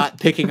it. We're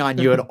not picking on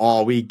you at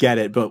all. We get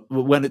it. But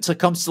when it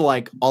comes to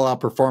like all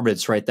out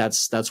performance, right,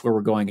 that's where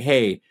we're going,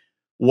 hey,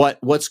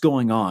 what's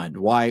going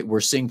on? Why we're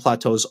seeing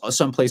plateaus?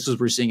 Some places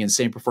we're seeing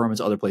insane performance,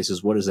 other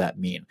places, what does that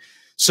mean?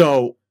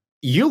 So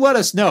you let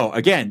us know.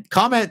 Again,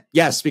 comment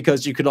yes,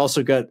 because you could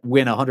also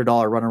win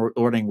 $100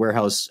 Running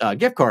Warehouse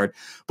gift card,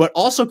 but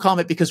also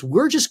comment because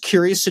we're just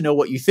curious to know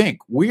what you think.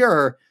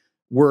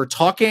 We're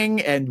talking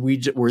and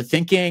we're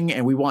thinking,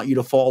 and we want you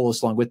to follow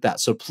us along with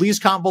that. So please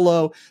comment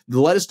below.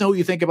 Let us know what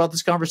you think about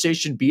this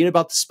conversation, be it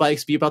about the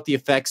spikes, be about the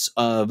effects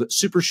of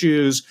super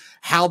shoes,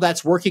 how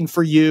that's working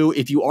for you.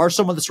 If you are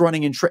someone that's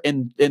running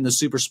in the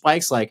super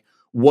spikes, like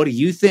What do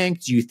you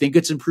think? Do you think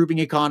it's improving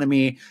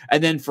economy?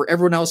 And then for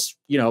everyone else,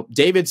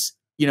 David's,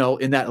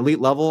 in that elite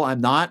level, I'm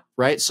not,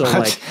 right? So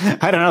like,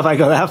 I don't know if I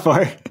go that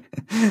far.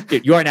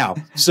 You are now.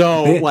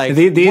 So like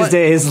these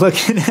days,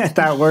 looking at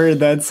that word,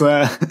 that's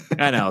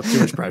I know, too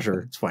much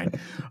pressure. It's fine.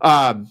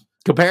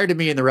 Compared to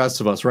me and the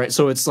rest of us, right?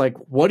 So it's like,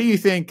 what do you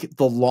think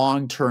the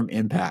long-term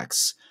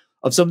impacts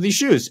of some of these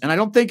shoes? And I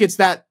don't think it's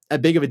that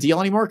big of a deal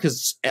anymore,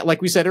 because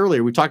like we said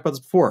earlier, we talked about this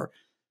before.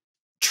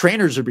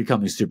 Trainers are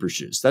becoming super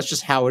shoes. That's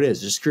just how it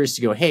is. Just curious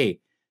to go, hey,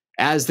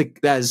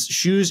 as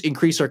shoes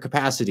increase our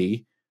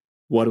capacity,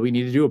 what do we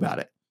need to do about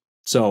it?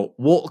 So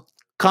we'll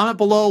comment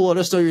below. Let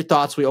us know your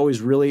thoughts. We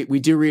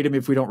do read them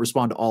if we don't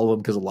respond to all of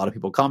them, because a lot of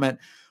people comment.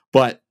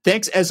 But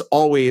thanks as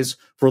always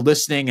for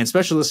listening, and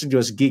especially listening to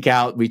us geek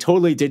out. We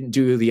totally didn't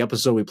do the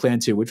episode we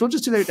planned to, which we'll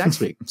just do that next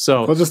week.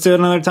 So we'll just do it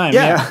another time.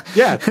 Yeah.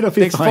 It'll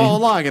be Thanks for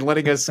following along and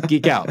letting us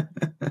geek out.